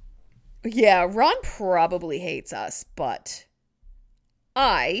 Yeah, Ron probably hates us, but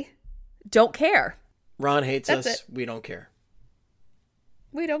I don't care. Ron hates us. We don't care.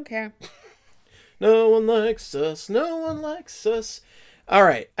 We don't care. No one likes us. No one likes us. All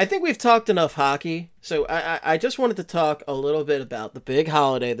right. I think we've talked enough hockey. So I just wanted to talk a little bit about the big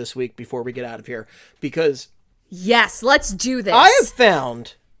holiday this week before we get out of here. Because... Yes, let's do this. I have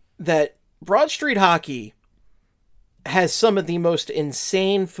found that Broad Street Hockey has some of the most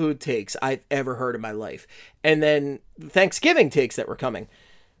insane food takes I've ever heard in my life. And then Thanksgiving takes that were coming.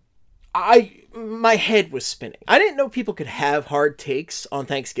 My head was spinning. I didn't know people could have hard takes on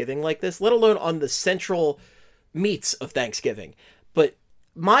Thanksgiving like this, let alone on the central meats of Thanksgiving. But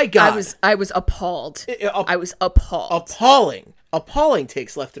my God, I was appalled. I was appalled. Appalling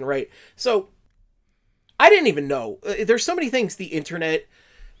takes left and right. So I didn't even know. There's so many things the internet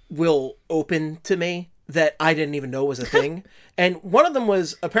will open to me that I didn't even know was a thing. And one of them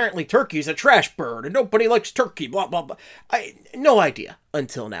was apparently turkey's a trash bird and nobody likes turkey, blah, blah, blah. No idea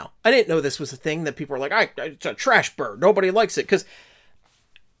until now. I didn't know this was a thing that people were like, it's a trash bird. Nobody likes it. Because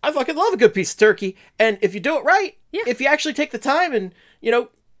I fucking love a good piece of turkey. And if you do it right, if you actually take the time and,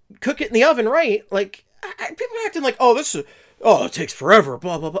 cook it in the oven right, like, people are acting like, oh, this is oh, it takes forever,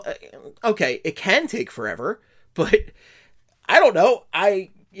 blah, blah, blah. Okay, it can take forever, but I don't know.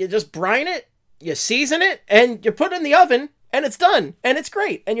 You just brine it, you season it, and you put it in the oven, and it's done, and it's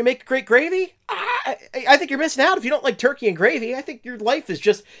great, and you make great gravy. I think you're missing out if you don't like turkey and gravy. I think your life is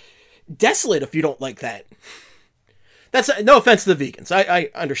just desolate if you don't like that. That's no offense to the vegans. I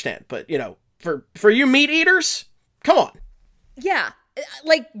understand, but for you meat eaters, come on. Yeah,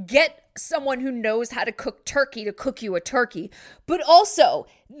 like get someone who knows how to cook turkey to cook you a turkey. But also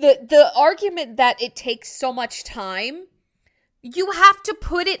the argument that it takes so much time, you have to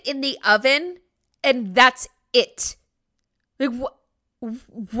put it in the oven and that's it. Like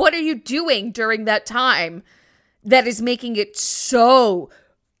what are you doing during that time that is making it so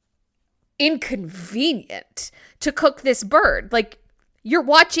inconvenient to cook this bird? Like, you're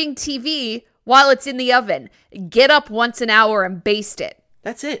watching TV while it's in the oven. Get up once an hour and baste it.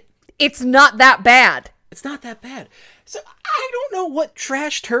 That's it. It's not that bad. It's not that bad. So I don't know what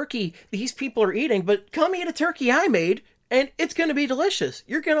trash turkey these people are eating, but come eat a turkey I made, and it's going to be delicious.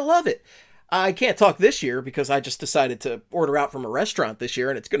 You're going to love it. I can't talk this year because I just decided to order out from a restaurant this year,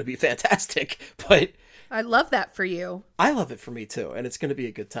 and it's going to be fantastic. But I love that for you. I love it for me too, and it's going to be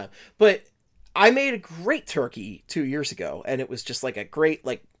a good time. But I made a great turkey 2 years ago, and it was just like a great,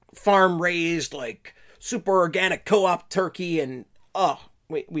 like, farm-raised, like, super organic co-op turkey, and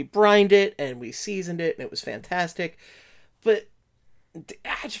we brined it, and we seasoned it, and it was fantastic. But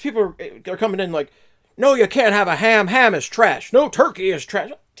people are coming in like, no, you can't have a ham. Ham is trash. No, turkey is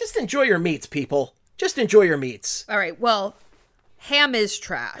trash. Just enjoy your meats, people. Just enjoy your meats. All right, well, ham is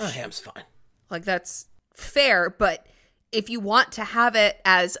trash. Oh, ham's fine. Like, that's fair, but if you want to have it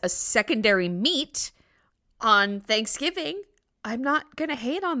as a secondary meat on Thanksgiving, I'm not going to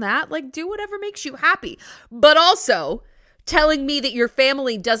hate on that. Like, do whatever makes you happy. But also, telling me that your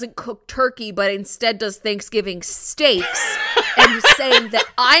family doesn't cook turkey but instead does Thanksgiving steaks and saying that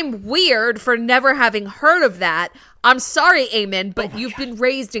I'm weird for never having heard of that. I'm sorry, Eamon, but you've been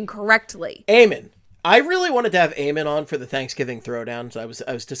raised incorrectly. Eamon. I really wanted to have Eamon on for the Thanksgiving Throwdown, so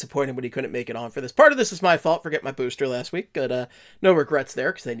I was disappointed when he couldn't make it on for this. Part of this is my fault for getting my booster last week, but no regrets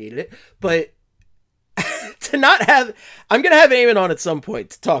there because I needed it. But to not have... I'm going to have Eamon on at some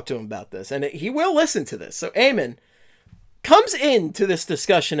point to talk to him about this, and he will listen to this. So Eamon comes into this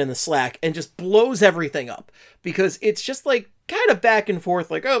discussion in the Slack and just blows everything up because it's just like kind of back and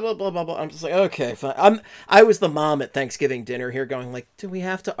forth, like, oh, blah, blah, blah, blah. I'm just like, okay, fine. I was the mom at Thanksgiving dinner here going like, do we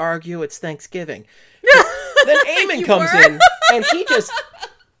have to argue? It's Thanksgiving. Then Eamon comes in and he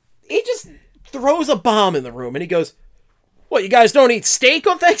just throws a bomb in the room and he goes, what, you guys don't eat steak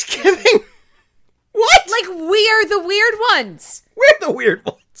on Thanksgiving? What? Like, we're the weird ones. We're the weird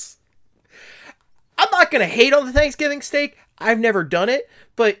ones. I'm not going to hate on the Thanksgiving steak. I've never done it,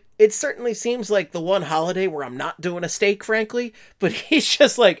 but it certainly seems like the one holiday where I'm not doing a steak, frankly. But he's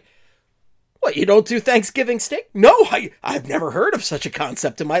just like, what, you don't do Thanksgiving steak? No, I've never heard of such a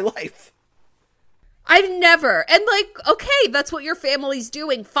concept in my life. I've never. And like, okay, that's what your family's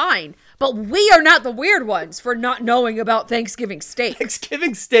doing, fine. But we are not the weird ones for not knowing about Thanksgiving steak.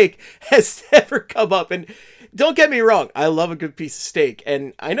 Thanksgiving steak has never come up. And don't get me wrong, I love a good piece of steak.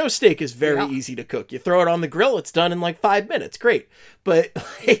 And I know steak is very easy to cook. You throw it on the grill, it's done in like 5 minutes. Great. But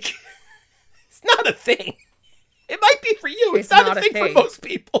like, it's not a thing. It might be for you. It's not a thing for most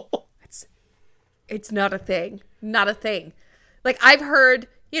people. It's not a thing. Not a thing. Like, I've heard...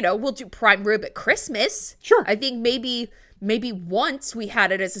 we'll do prime rib at Christmas. Sure. I think maybe once we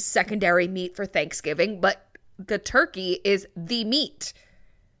had it as a secondary meat for Thanksgiving, but the turkey is the meat.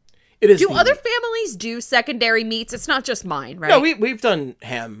 It is. Do other families do secondary meats? It's not just mine, right? No, we've done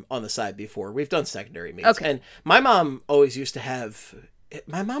ham on the side before. We've done secondary meats. Okay. And my mom always used to have...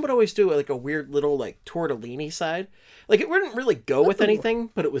 My mom would always do like a weird little like tortellini side. Like, it wouldn't really go with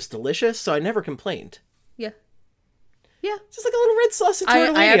anything, but it was delicious, so I never complained. Yeah. Yeah. Just like a little red sauce and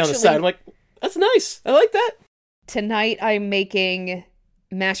tortellini on the side. I'm like, that's nice. I like that. Tonight I'm making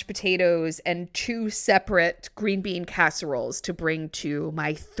mashed potatoes and 2 separate green bean casseroles to bring to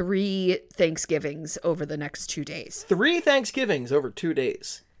my 3 Thanksgivings over the next 2 days. 3 Thanksgivings over 2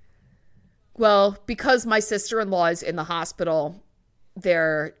 days. Well, because my sister-in-law is in the hospital,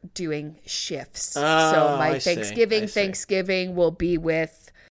 they're doing shifts. So my Thanksgiving will be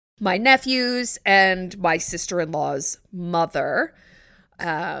with my nephews and my sister-in-law's mother.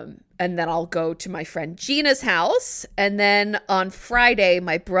 And then I'll go to my friend Gina's house. And then on Friday,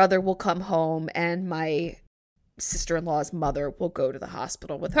 my brother will come home and my sister-in-law's mother will go to the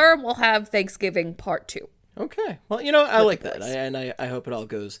hospital with her. And we'll have Thanksgiving part 2. Okay. Well, I like that. I hope it all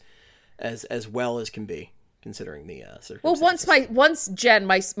goes as well as can be, considering the circumstances. Well, once Jen,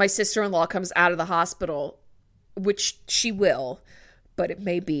 my sister-in-law, comes out of the hospital, which she will, but it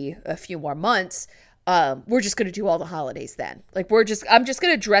may be a few more months, we're just going to do all the holidays then. Like, I'm just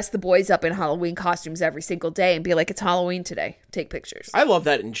going to dress the boys up in Halloween costumes every single day and be like, it's Halloween today. Take pictures. I love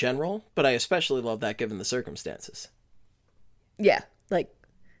that in general, but I especially love that given the circumstances. Yeah. Like,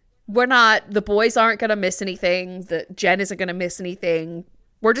 the boys aren't going to miss anything. Jen isn't going to miss anything.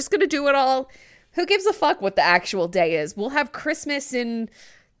 We're just going to do it all. Who gives a fuck what the actual day is? We'll have Christmas in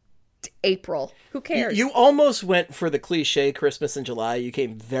April. Who cares? You almost went for the cliche Christmas in July. You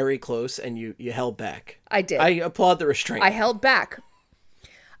came very close and you held back. I did. I applaud the restraint. I held back.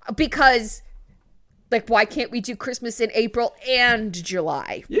 Because, like, why can't we do Christmas in April and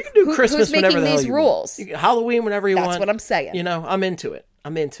July? You can do Christmas who's whenever making the hell these you rules? want. Halloween whenever you want. That's what I'm saying. You know, I'm into it.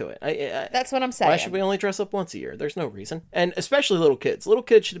 That's what I'm saying. Why should we only dress up once a year? There's no reason. And especially little kids. Little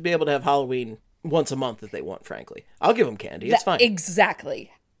kids should be able to have Halloween once a month if they want, frankly. I'll give them candy. It's fine.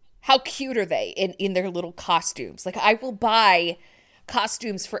 Exactly. How cute are they in their little costumes? Like, I will buy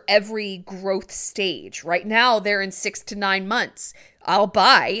costumes for every growth stage. Right now, they're in 6 to 9 months. I'll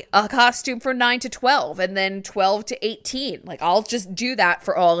buy a costume for 9 to 12 and then 12 to 18. Like, I'll just do that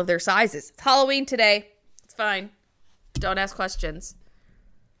for all of their sizes. It's Halloween today. It's fine. Don't ask questions.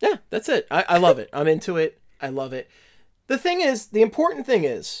 Yeah, that's it. I love it. I'm into it. I love it. The important thing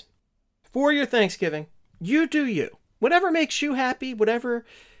is, for your Thanksgiving, you do you. Whatever makes you happy, whatever.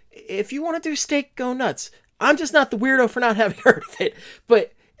 If you want to do steak, go nuts. I'm just not the weirdo for not having heard of it.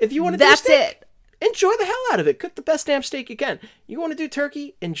 But if you want to do steak, enjoy the hell out of it. Cook the best damn steak you can. You want to do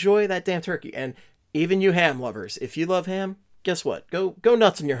turkey, enjoy that damn turkey. And even you ham lovers, if you love ham, guess what? Go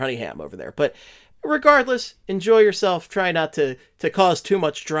nuts on your honey ham over there. But regardless, enjoy yourself. Try not to cause too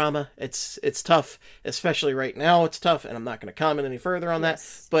much drama. It's tough, especially right now. It's tough, and I'm not going to comment any further on that.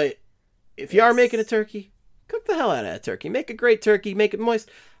 But if you are making a turkey, cook the hell out of that turkey. Make a great turkey. Make it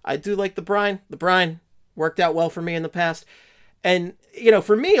moist. I do like the brine. The brine worked out well for me in the past. And,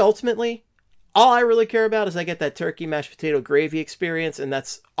 for me, ultimately, all I really care about is I get that turkey mashed potato gravy experience, and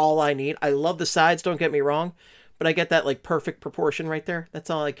that's all I need. I love the sides, don't get me wrong, but I get that, like, perfect proportion right there.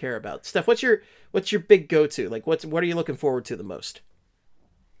 That's all I care about. Steph, what's your big go-to? Like, what are you looking forward to the most?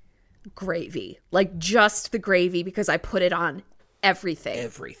 Gravy. Like, just the gravy, because I put it on everything.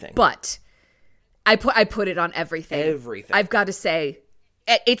 Everything. But I put it on everything. Everything. I've got to say,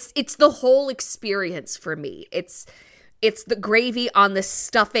 it's the whole experience for me. It's the gravy on the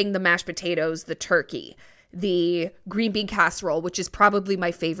stuffing, the mashed potatoes, the turkey, the green bean casserole, which is probably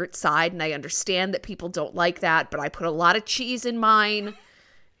my favorite side, and I understand that people don't like that, but I put a lot of cheese in mine.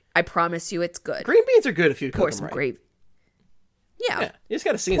 I promise you it's good. Green beans are good if you cook pour them some right. gravy. Yeah. You just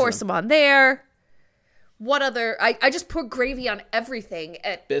got to season pour them. some on there. What other? I just put gravy on everything.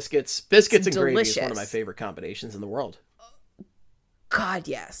 Biscuits and delicious. gravy is one of my favorite combinations in the world. God,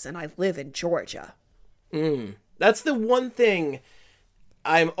 yes. And I live in Georgia. That's the one thing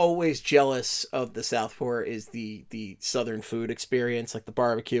I'm always jealous of the South for is the Southern food experience, like the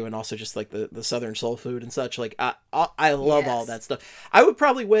barbecue and also just like the Southern soul food and such. Like I love all that stuff. I would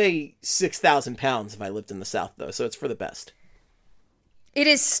probably weigh 6,000 pounds if I lived in the South though. So it's for the best. It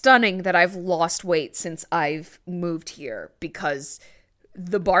is stunning that I've lost weight since I've moved here because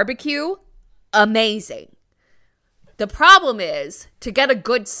the barbecue, amazing. The problem is, to get a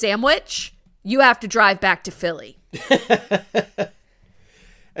good sandwich, you have to drive back to Philly.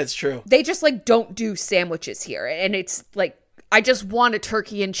 That's true. They just, don't do sandwiches here. And it's, I just want a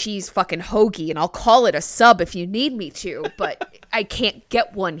turkey and cheese fucking hoagie, and I'll call it a sub if you need me to, but I can't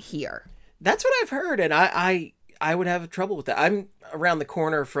get one here. That's what I've heard, and I would have trouble with that. I'm around the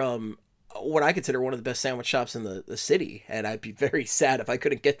corner from what I consider one of the best sandwich shops in the city, and I'd be very sad if I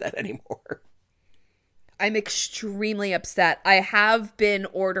couldn't get that anymore. I'm extremely upset. I have been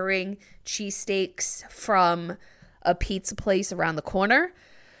ordering cheesesteaks from a pizza place around the corner.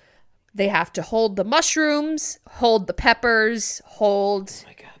 They have to hold the mushrooms, hold the peppers, hold... Oh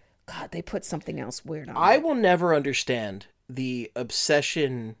my God, they put something else weird on I it. will never understand the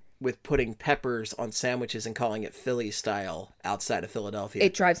obsession with putting peppers on sandwiches and calling it Philly style outside of Philadelphia.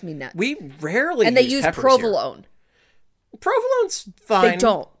 It drives me nuts. We rarely and they use provolone. Here. Provolone's fine. They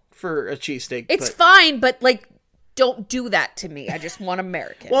don't. For a cheesesteak. It's fine, but don't do that to me. I just want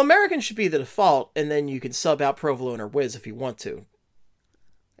American. Well, American should be the default, and then you can sub out provolone or whiz if you want to.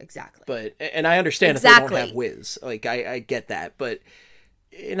 Exactly. And I understand if they don't have whiz. I get that, but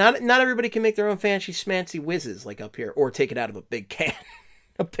not everybody can make their own fancy schmancy whizzes up here, or take it out of a big can,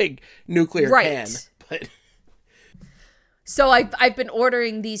 a big nuclear can. But so I've been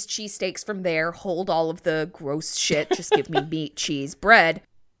ordering these cheesesteaks from there. Hold all of the gross shit. Just give me meat, cheese, bread.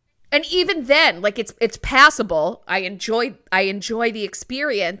 And even then, it's passable. I enjoy the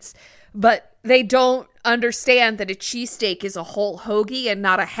experience, but they don't understand that a cheesesteak is a whole hoagie and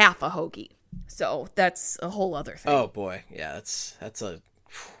not a half a hoagie. So that's a whole other thing. Oh boy, yeah, that's a,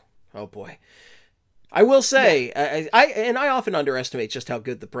 oh boy. I will say, I often underestimate just how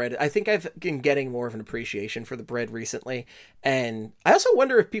good the bread. I think I've been getting more of an appreciation for the bread recently, and I also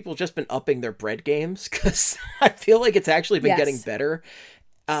wonder if people have just been upping their bread games, because I feel like it's actually been getting better.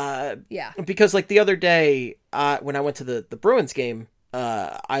 Because like the other day, when I went to the Bruins game,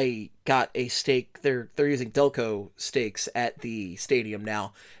 I got a steak. They're using Delco steaks at the stadium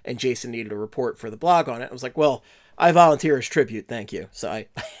now, and Jason needed a report for the blog on it. I was like, well, I volunteer as tribute, thank you. So I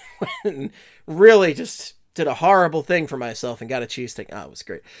went and really just did a horrible thing for myself and got a cheesesteak. Oh, it was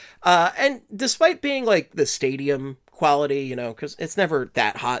great. And despite being like the stadium quality, you know, because it's never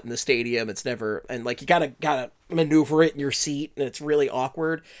that hot in the stadium. It's never, and like you gotta maneuver it in your seat, and it's really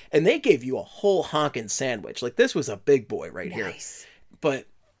awkward. And they gave you a whole honkin' sandwich. Like this was a big boy right here. But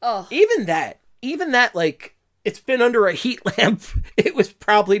even that, like, it's been under a heat lamp. It was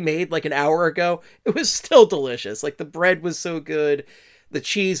probably made like an hour ago. It was still delicious. Like the bread was so good. The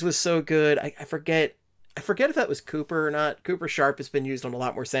cheese was so good. I forget if that was Cooper or not. Cooper Sharp has been used on a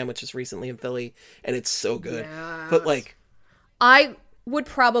lot more sandwiches recently in Philly, and it's so good. Yes. But like, I would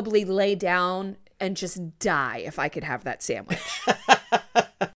probably lay down and just die if I could have that sandwich.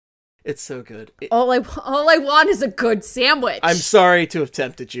 It's so good. All I want is a good sandwich. I'm sorry to have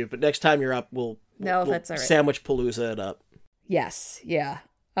tempted you, but next time you're up, we'll that's all right. Sandwich palooza it up. Yes, yeah.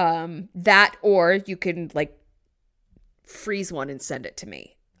 That, or you can like freeze one and send it to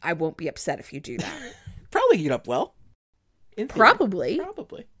me. I won't be upset if you do that. Probably heat up well. Probably.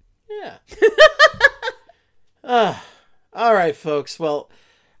 Yeah. All right, folks. Well,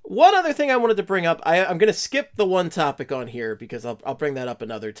 one other thing I wanted to bring up, I'm going to skip the one topic on here because I'll bring that up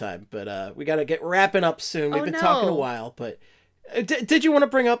another time. But we got to get wrapping up soon. We've been talking a while, but did you want to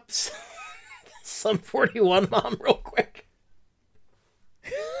bring up some 41 Mom real quick?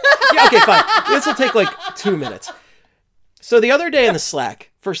 Yeah, okay, fine. This will take like 2 minutes. So the other day in the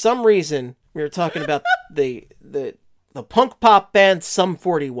Slack, for some reason, we were talking about the punk pop band Sum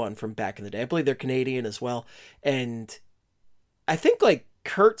 41 from back in the day. I believe they're Canadian as well. And I think like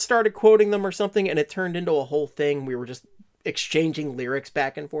Kurt started quoting them or something, and it turned into a whole thing. We were just exchanging lyrics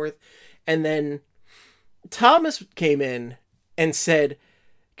back and forth. And then Thomas came in and said,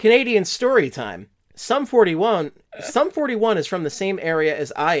 Canadian story time. Sum 41 is from the same area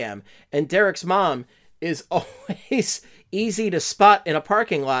as I am, and Derek's mom is always easy to spot in a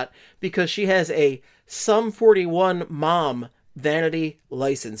parking lot because she has a Sum 41 Mom vanity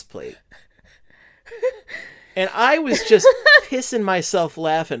license plate. And I was just pissing myself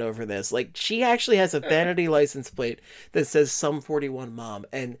laughing over this. Like, she actually has a vanity license plate that says Sum 41 Mom,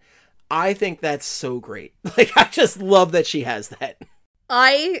 and I think that's so great. Like, I just love that she has that.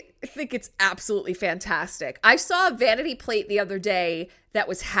 I think it's absolutely fantastic. I saw a vanity plate the other day that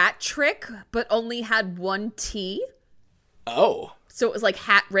was Hat Trick, but only had one T. Oh. So it was like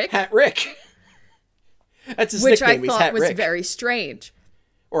Hat Rick. Hat Rick. That's his which nickname. I thought was very strange.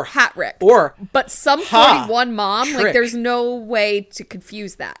 Or Hat Rick. But Sum 41 Mom, Trick. like there's no way to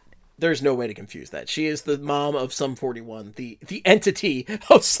confuse that. There's no way to confuse that. She is the mom of Sum 41, the entity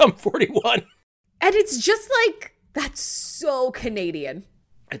of Sum 41. And it's just like, that's so Canadian.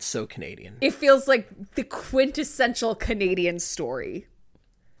 It's so Canadian. It feels like the quintessential Canadian story.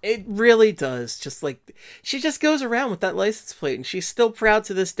 It really does. Just like, she just goes around with that license plate, and she's still proud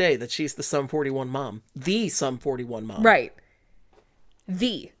to this day that she's the Sum 41 Mom. The Sum 41 Mom. Right.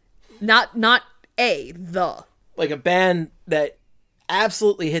 The. Not the. Like a band that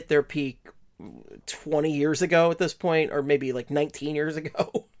absolutely hit their peak 20 years ago at this point, or maybe like 19 years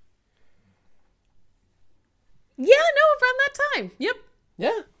ago. Yeah, no, around that time. Yep.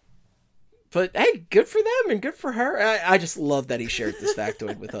 Yeah. But hey, good for them and good for her. I just love that he shared this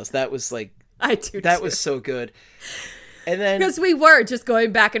factoid with us. That was like, I do. That was so good. And then, because we were just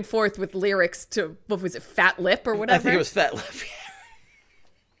going back and forth with lyrics to, what was it, Fat Lip or whatever? I think it was Fat Lip.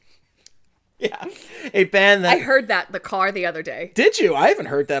 Yeah. A band that I heard that in the car the other day. Did you? I haven't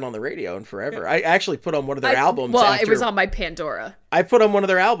heard that on the radio in forever. I actually put on one of their albums. Well, it was on my Pandora. I put on one of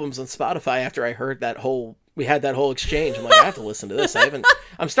their albums on Spotify after I heard we had that whole exchange. I'm like, I have to listen to this.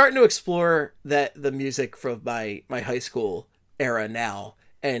 I'm starting to explore the music from my high school era now.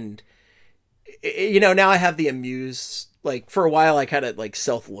 And, now I have the amused, like, for a while I kind of, like,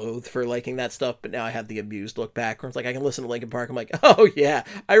 self-loathed for liking that stuff, but now I have the amused look back where it's like, I can listen to Linkin Park. I'm like, oh, yeah,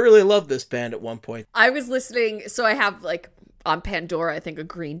 I really loved this band at one point. I was listening, so I have, like, on Pandora, I think, a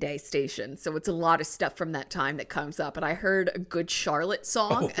Green Day station, so it's a lot of stuff from that time that comes up, and I heard a Good Charlotte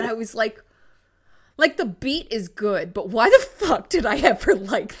song, and I was like, Like, the beat is good, but why the fuck did I ever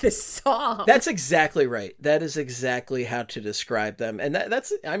like this song? That's exactly right. That is exactly how to describe them. And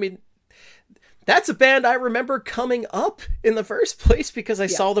that's a band I remember coming up in the first place because I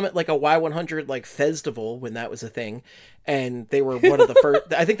saw them at like a Y100 like festival when that was a thing. And they were one of the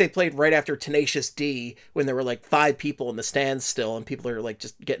first, I think they played right after Tenacious D when there were like 5 people in the stands still and people are like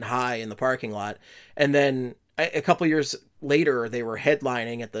just getting high in the parking lot. And then a couple years later, they were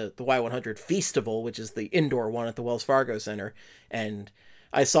headlining at the Y100 Festival, which is the indoor one at the Wells Fargo Center. And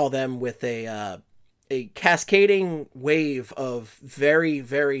I saw them with a cascading wave of very,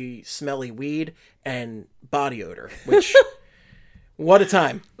 very smelly weed and body odor, which, what a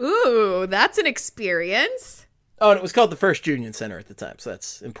time. Ooh, that's an experience. Oh, and it was called the First Union Center at the time, so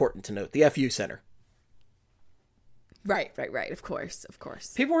that's important to note. The FU Center. Right. Of course.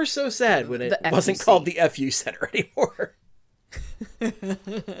 People were so sad when it wasn't called the FU Center anymore.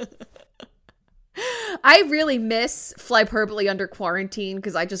 I really miss Flyperbole under quarantine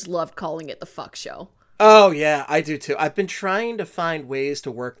because I just loved calling it the fuck show. Oh, yeah, I do too. I've been trying to find ways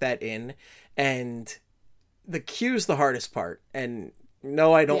to work that in, and the Q's the hardest part. And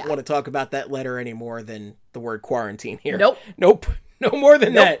no, I don't want to talk about that letter any more than the word quarantine here. Nope. No more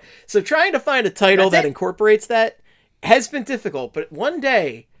than that. So trying to find a title that incorporates that has been difficult, but one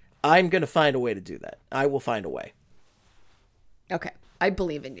day I'm going to find a way to do that. I will find a way. Okay. I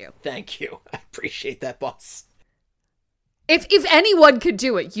believe in you. Thank you. I appreciate that, boss. If anyone could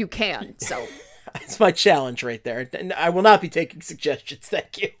do it, you can. So it's my challenge right there. And I will not be taking suggestions.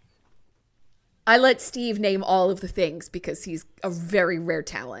 Thank you. I let Steve name all of the things because he's a very rare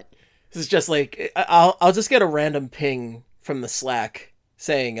talent. This is just like, I'll just get a random ping from the Slack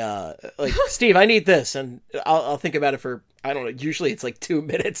saying, like, Steve, I need this. And I'll think about it for, I don't know, usually it's like 2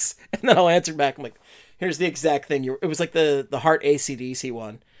 minutes. And then I'll answer back. I'm like, here's the exact thing. It was like the Heart AC/DC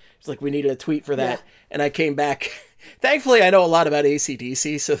one. It's like, we needed a tweet for that. Yeah. And I came back. Thankfully, I know a lot about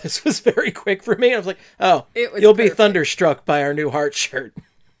AC/DC, so this was very quick for me. I was like, oh, you'll be thunderstruck by our new Heart shirt.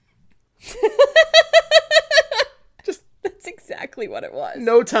 That's exactly what it was.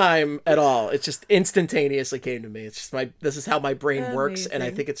 No time at all. It just instantaneously came to me. It's just this is how my brain works. And I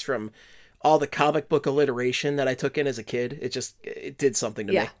think it's from all the comic book alliteration that I took in as a kid. It did something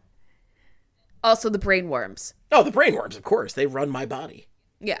to me. Also the brain worms. Oh, the brain worms, of course. They run my body.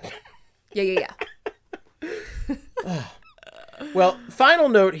 Yeah. Well, final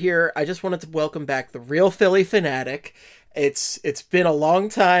note here. I just wanted to welcome back the real Philly fanatic. It's been a long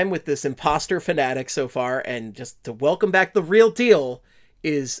time with this imposter fanatic so far, and just to welcome back the real deal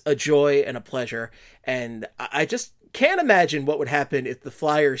is a joy and a pleasure. And I just can't imagine what would happen if the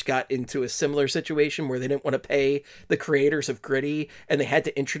Flyers got into a similar situation where they didn't want to pay the creators of Gritty and they had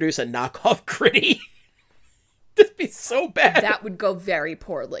to introduce a knockoff Gritty. That'd be so bad. That would go very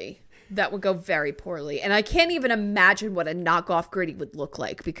poorly. And I can't even imagine what a knockoff Gritty would look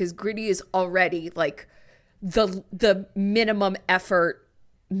like, because Gritty is already like the minimum effort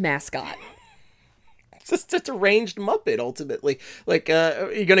mascot. It's just a deranged Muppet, ultimately. Like,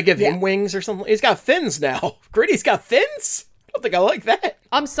 are you going to give him wings or something? He's got fins now. Gritty's got fins? I don't think I like that.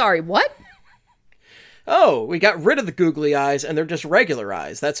 I'm sorry, what? Oh, we got rid of the googly eyes and they're just regular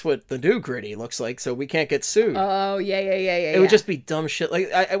eyes. That's what the new Gritty looks like, so we can't get sued. Oh, yeah. It would just be dumb shit. Like,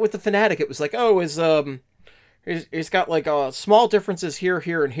 with the Fanatic, it was like, oh, he's got like small differences here,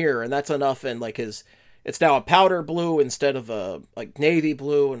 and here, and that's enough, and like it's now a powder blue instead of a like navy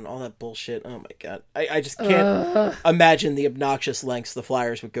blue and all that bullshit. Oh my god. I just can't imagine the obnoxious lengths the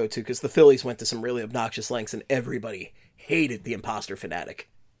Flyers would go to, because the Phillies went to some really obnoxious lengths and everybody hated the imposter fanatic.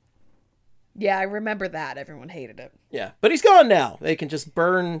 Yeah, I remember that. Everyone hated it. Yeah, but he's gone now. They can just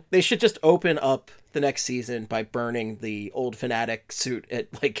they should just open up the next season by burning the old fanatic suit at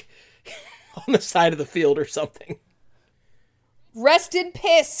like on the side of the field or something. Rest in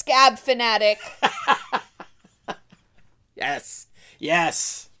piss, scab fanatic. Yes.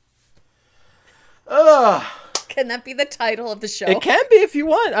 Ugh. Can that be the title of the show? It can be if you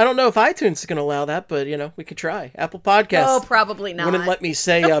want. I don't know if iTunes is going to allow that, but, we could try. Apple Podcasts. Oh, probably not. Wouldn't let me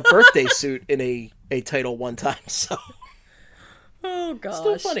say birthday suit in a title one time, so. Oh,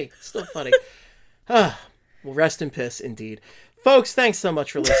 gosh. Still funny. Well, rest in piss, indeed. Folks, thanks so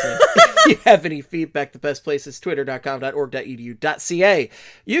much for listening. If you have any feedback, the best place is twitter.com.org.edu.ca.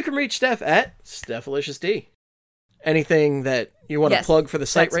 You can reach Steph at StephAlicious. Anything that you want to plug for the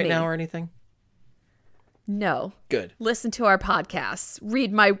site right now or anything? No. Good. Listen to our podcasts.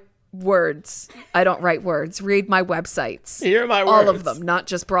 Read my words. I don't write words. Read my websites. Hear my words. All of them, not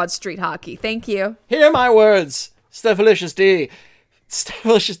just Broad Street Hockey. Thank you. Hear my words. StephAlicious.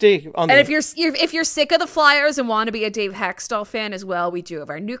 Steffelicious D. And if you're sick of the Flyers and want to be a Dave Hackstall fan as well, we do have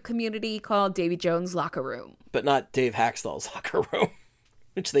our new community called Davy Jones Locker Room. But not Dave Hackstall's locker room,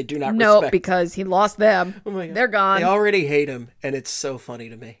 which they do not No, respect. because he lost them. Oh my God. They're gone. They already hate him, and it's so funny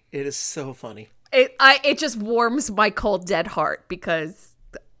to me. It is so funny. It just warms my cold, dead heart because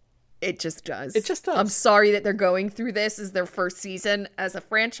it just does. It just does. I'm sorry that they're going through this as their first season as a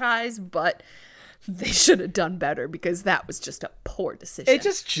franchise, but they should have done better because that was just a poor decision. It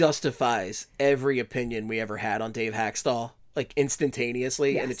just justifies every opinion we ever had on Dave Hackstall, like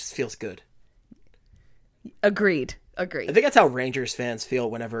instantaneously, and it just feels good. Agreed. I think that's how Rangers fans feel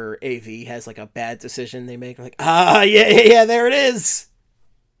whenever AV has like a bad decision they make. Like, yeah, there it is.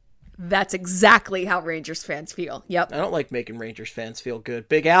 That's exactly how Rangers fans feel. Yep. I don't like making Rangers fans feel good.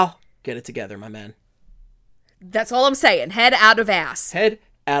 Big Al, get it together, my man. That's all I'm saying. Head out of ass. Head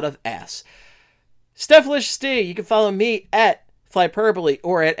out of ass. Stephlicious D, you can follow me at Flyperbole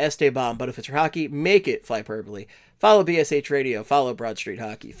or at Esteban, but if it's for hockey, make it Flyperbole. Follow BSH Radio, follow Broad Street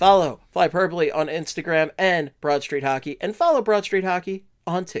Hockey, follow Flyperbole on Instagram and Broad Street Hockey, and follow Broad Street Hockey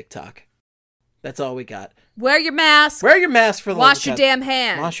on TikTok. That's all we got. Wear your mask. Wear your mask for the Wash your damn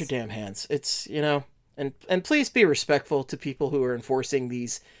hands. Wash your damn hands. It's, and please be respectful to people who are enforcing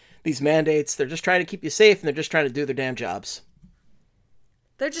these mandates. They're just trying to keep you safe, and they're just trying to do their damn jobs.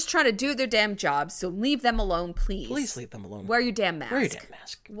 They're just trying to do their damn jobs, so leave them alone, please. Please leave them alone. Wear your damn mask. Wear your damn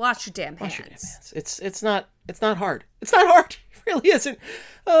mask. Wash your damn hands. Wash your damn hands. It's not hard. It's not hard. It really isn't.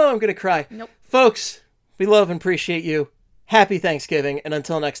 Oh, I'm gonna cry. Nope. Folks, we love and appreciate you. Happy Thanksgiving, and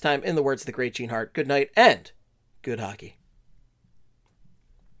until next time, in the words of the great Gene Hart, good night and good hockey.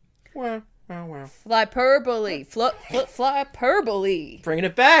 Wow. Flyperbole. Flyperbole. Bringing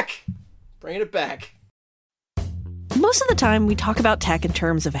it back. Bringing it back. Most of the time, we talk about tech in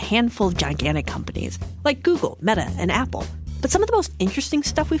terms of a handful of gigantic companies, like Google, Meta, and Apple. But some of the most interesting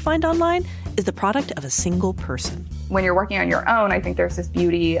stuff we find online is the product of a single person. When you're working on your own, I think there's this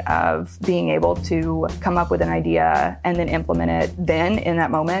beauty of being able to come up with an idea and then implement it then in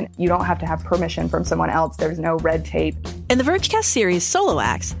that moment. You don't have to have permission from someone else. There's no red tape. In the Vergecast series Solo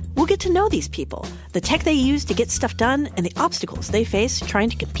Acts, we'll get to know these people, the tech they use to get stuff done, and the obstacles they face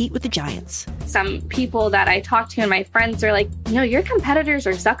trying to compete with the giants. Some people that I talk to and my friends are like, your competitors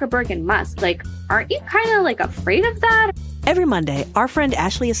are Zuckerberg and Musk. Like, aren't you kind of afraid of that? Every Monday, our friend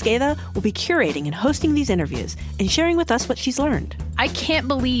Ashley Esqueda will be curating and hosting these interviews and sharing with us what she's learned. I can't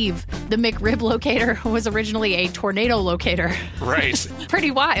believe the McRib locator was originally a tornado locator. Right. Pretty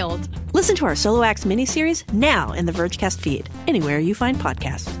wild. Listen to our Solo Acts miniseries now in the Vergecast feed, anywhere you find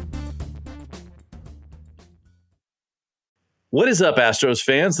podcasts. What is up, Astros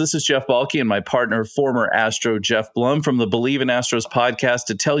fans? This is Jeff Balke and my partner, former Astro Jeff Blum from the Believe in Astros podcast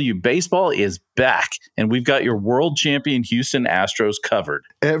to tell you baseball is back, and we've got your world champion Houston Astros covered.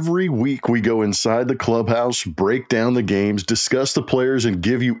 Every week we go inside the clubhouse, break down the games, discuss the players, and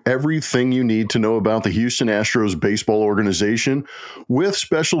give you everything you need to know about the Houston Astros baseball organization with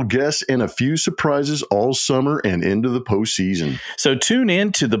special guests and a few surprises all summer and into the postseason. So tune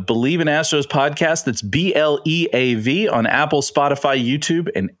in to the Believe in Astros podcast. That's BLEAV on Apple, Spotify, YouTube,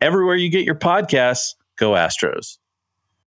 and everywhere you get your podcasts. Go Astros.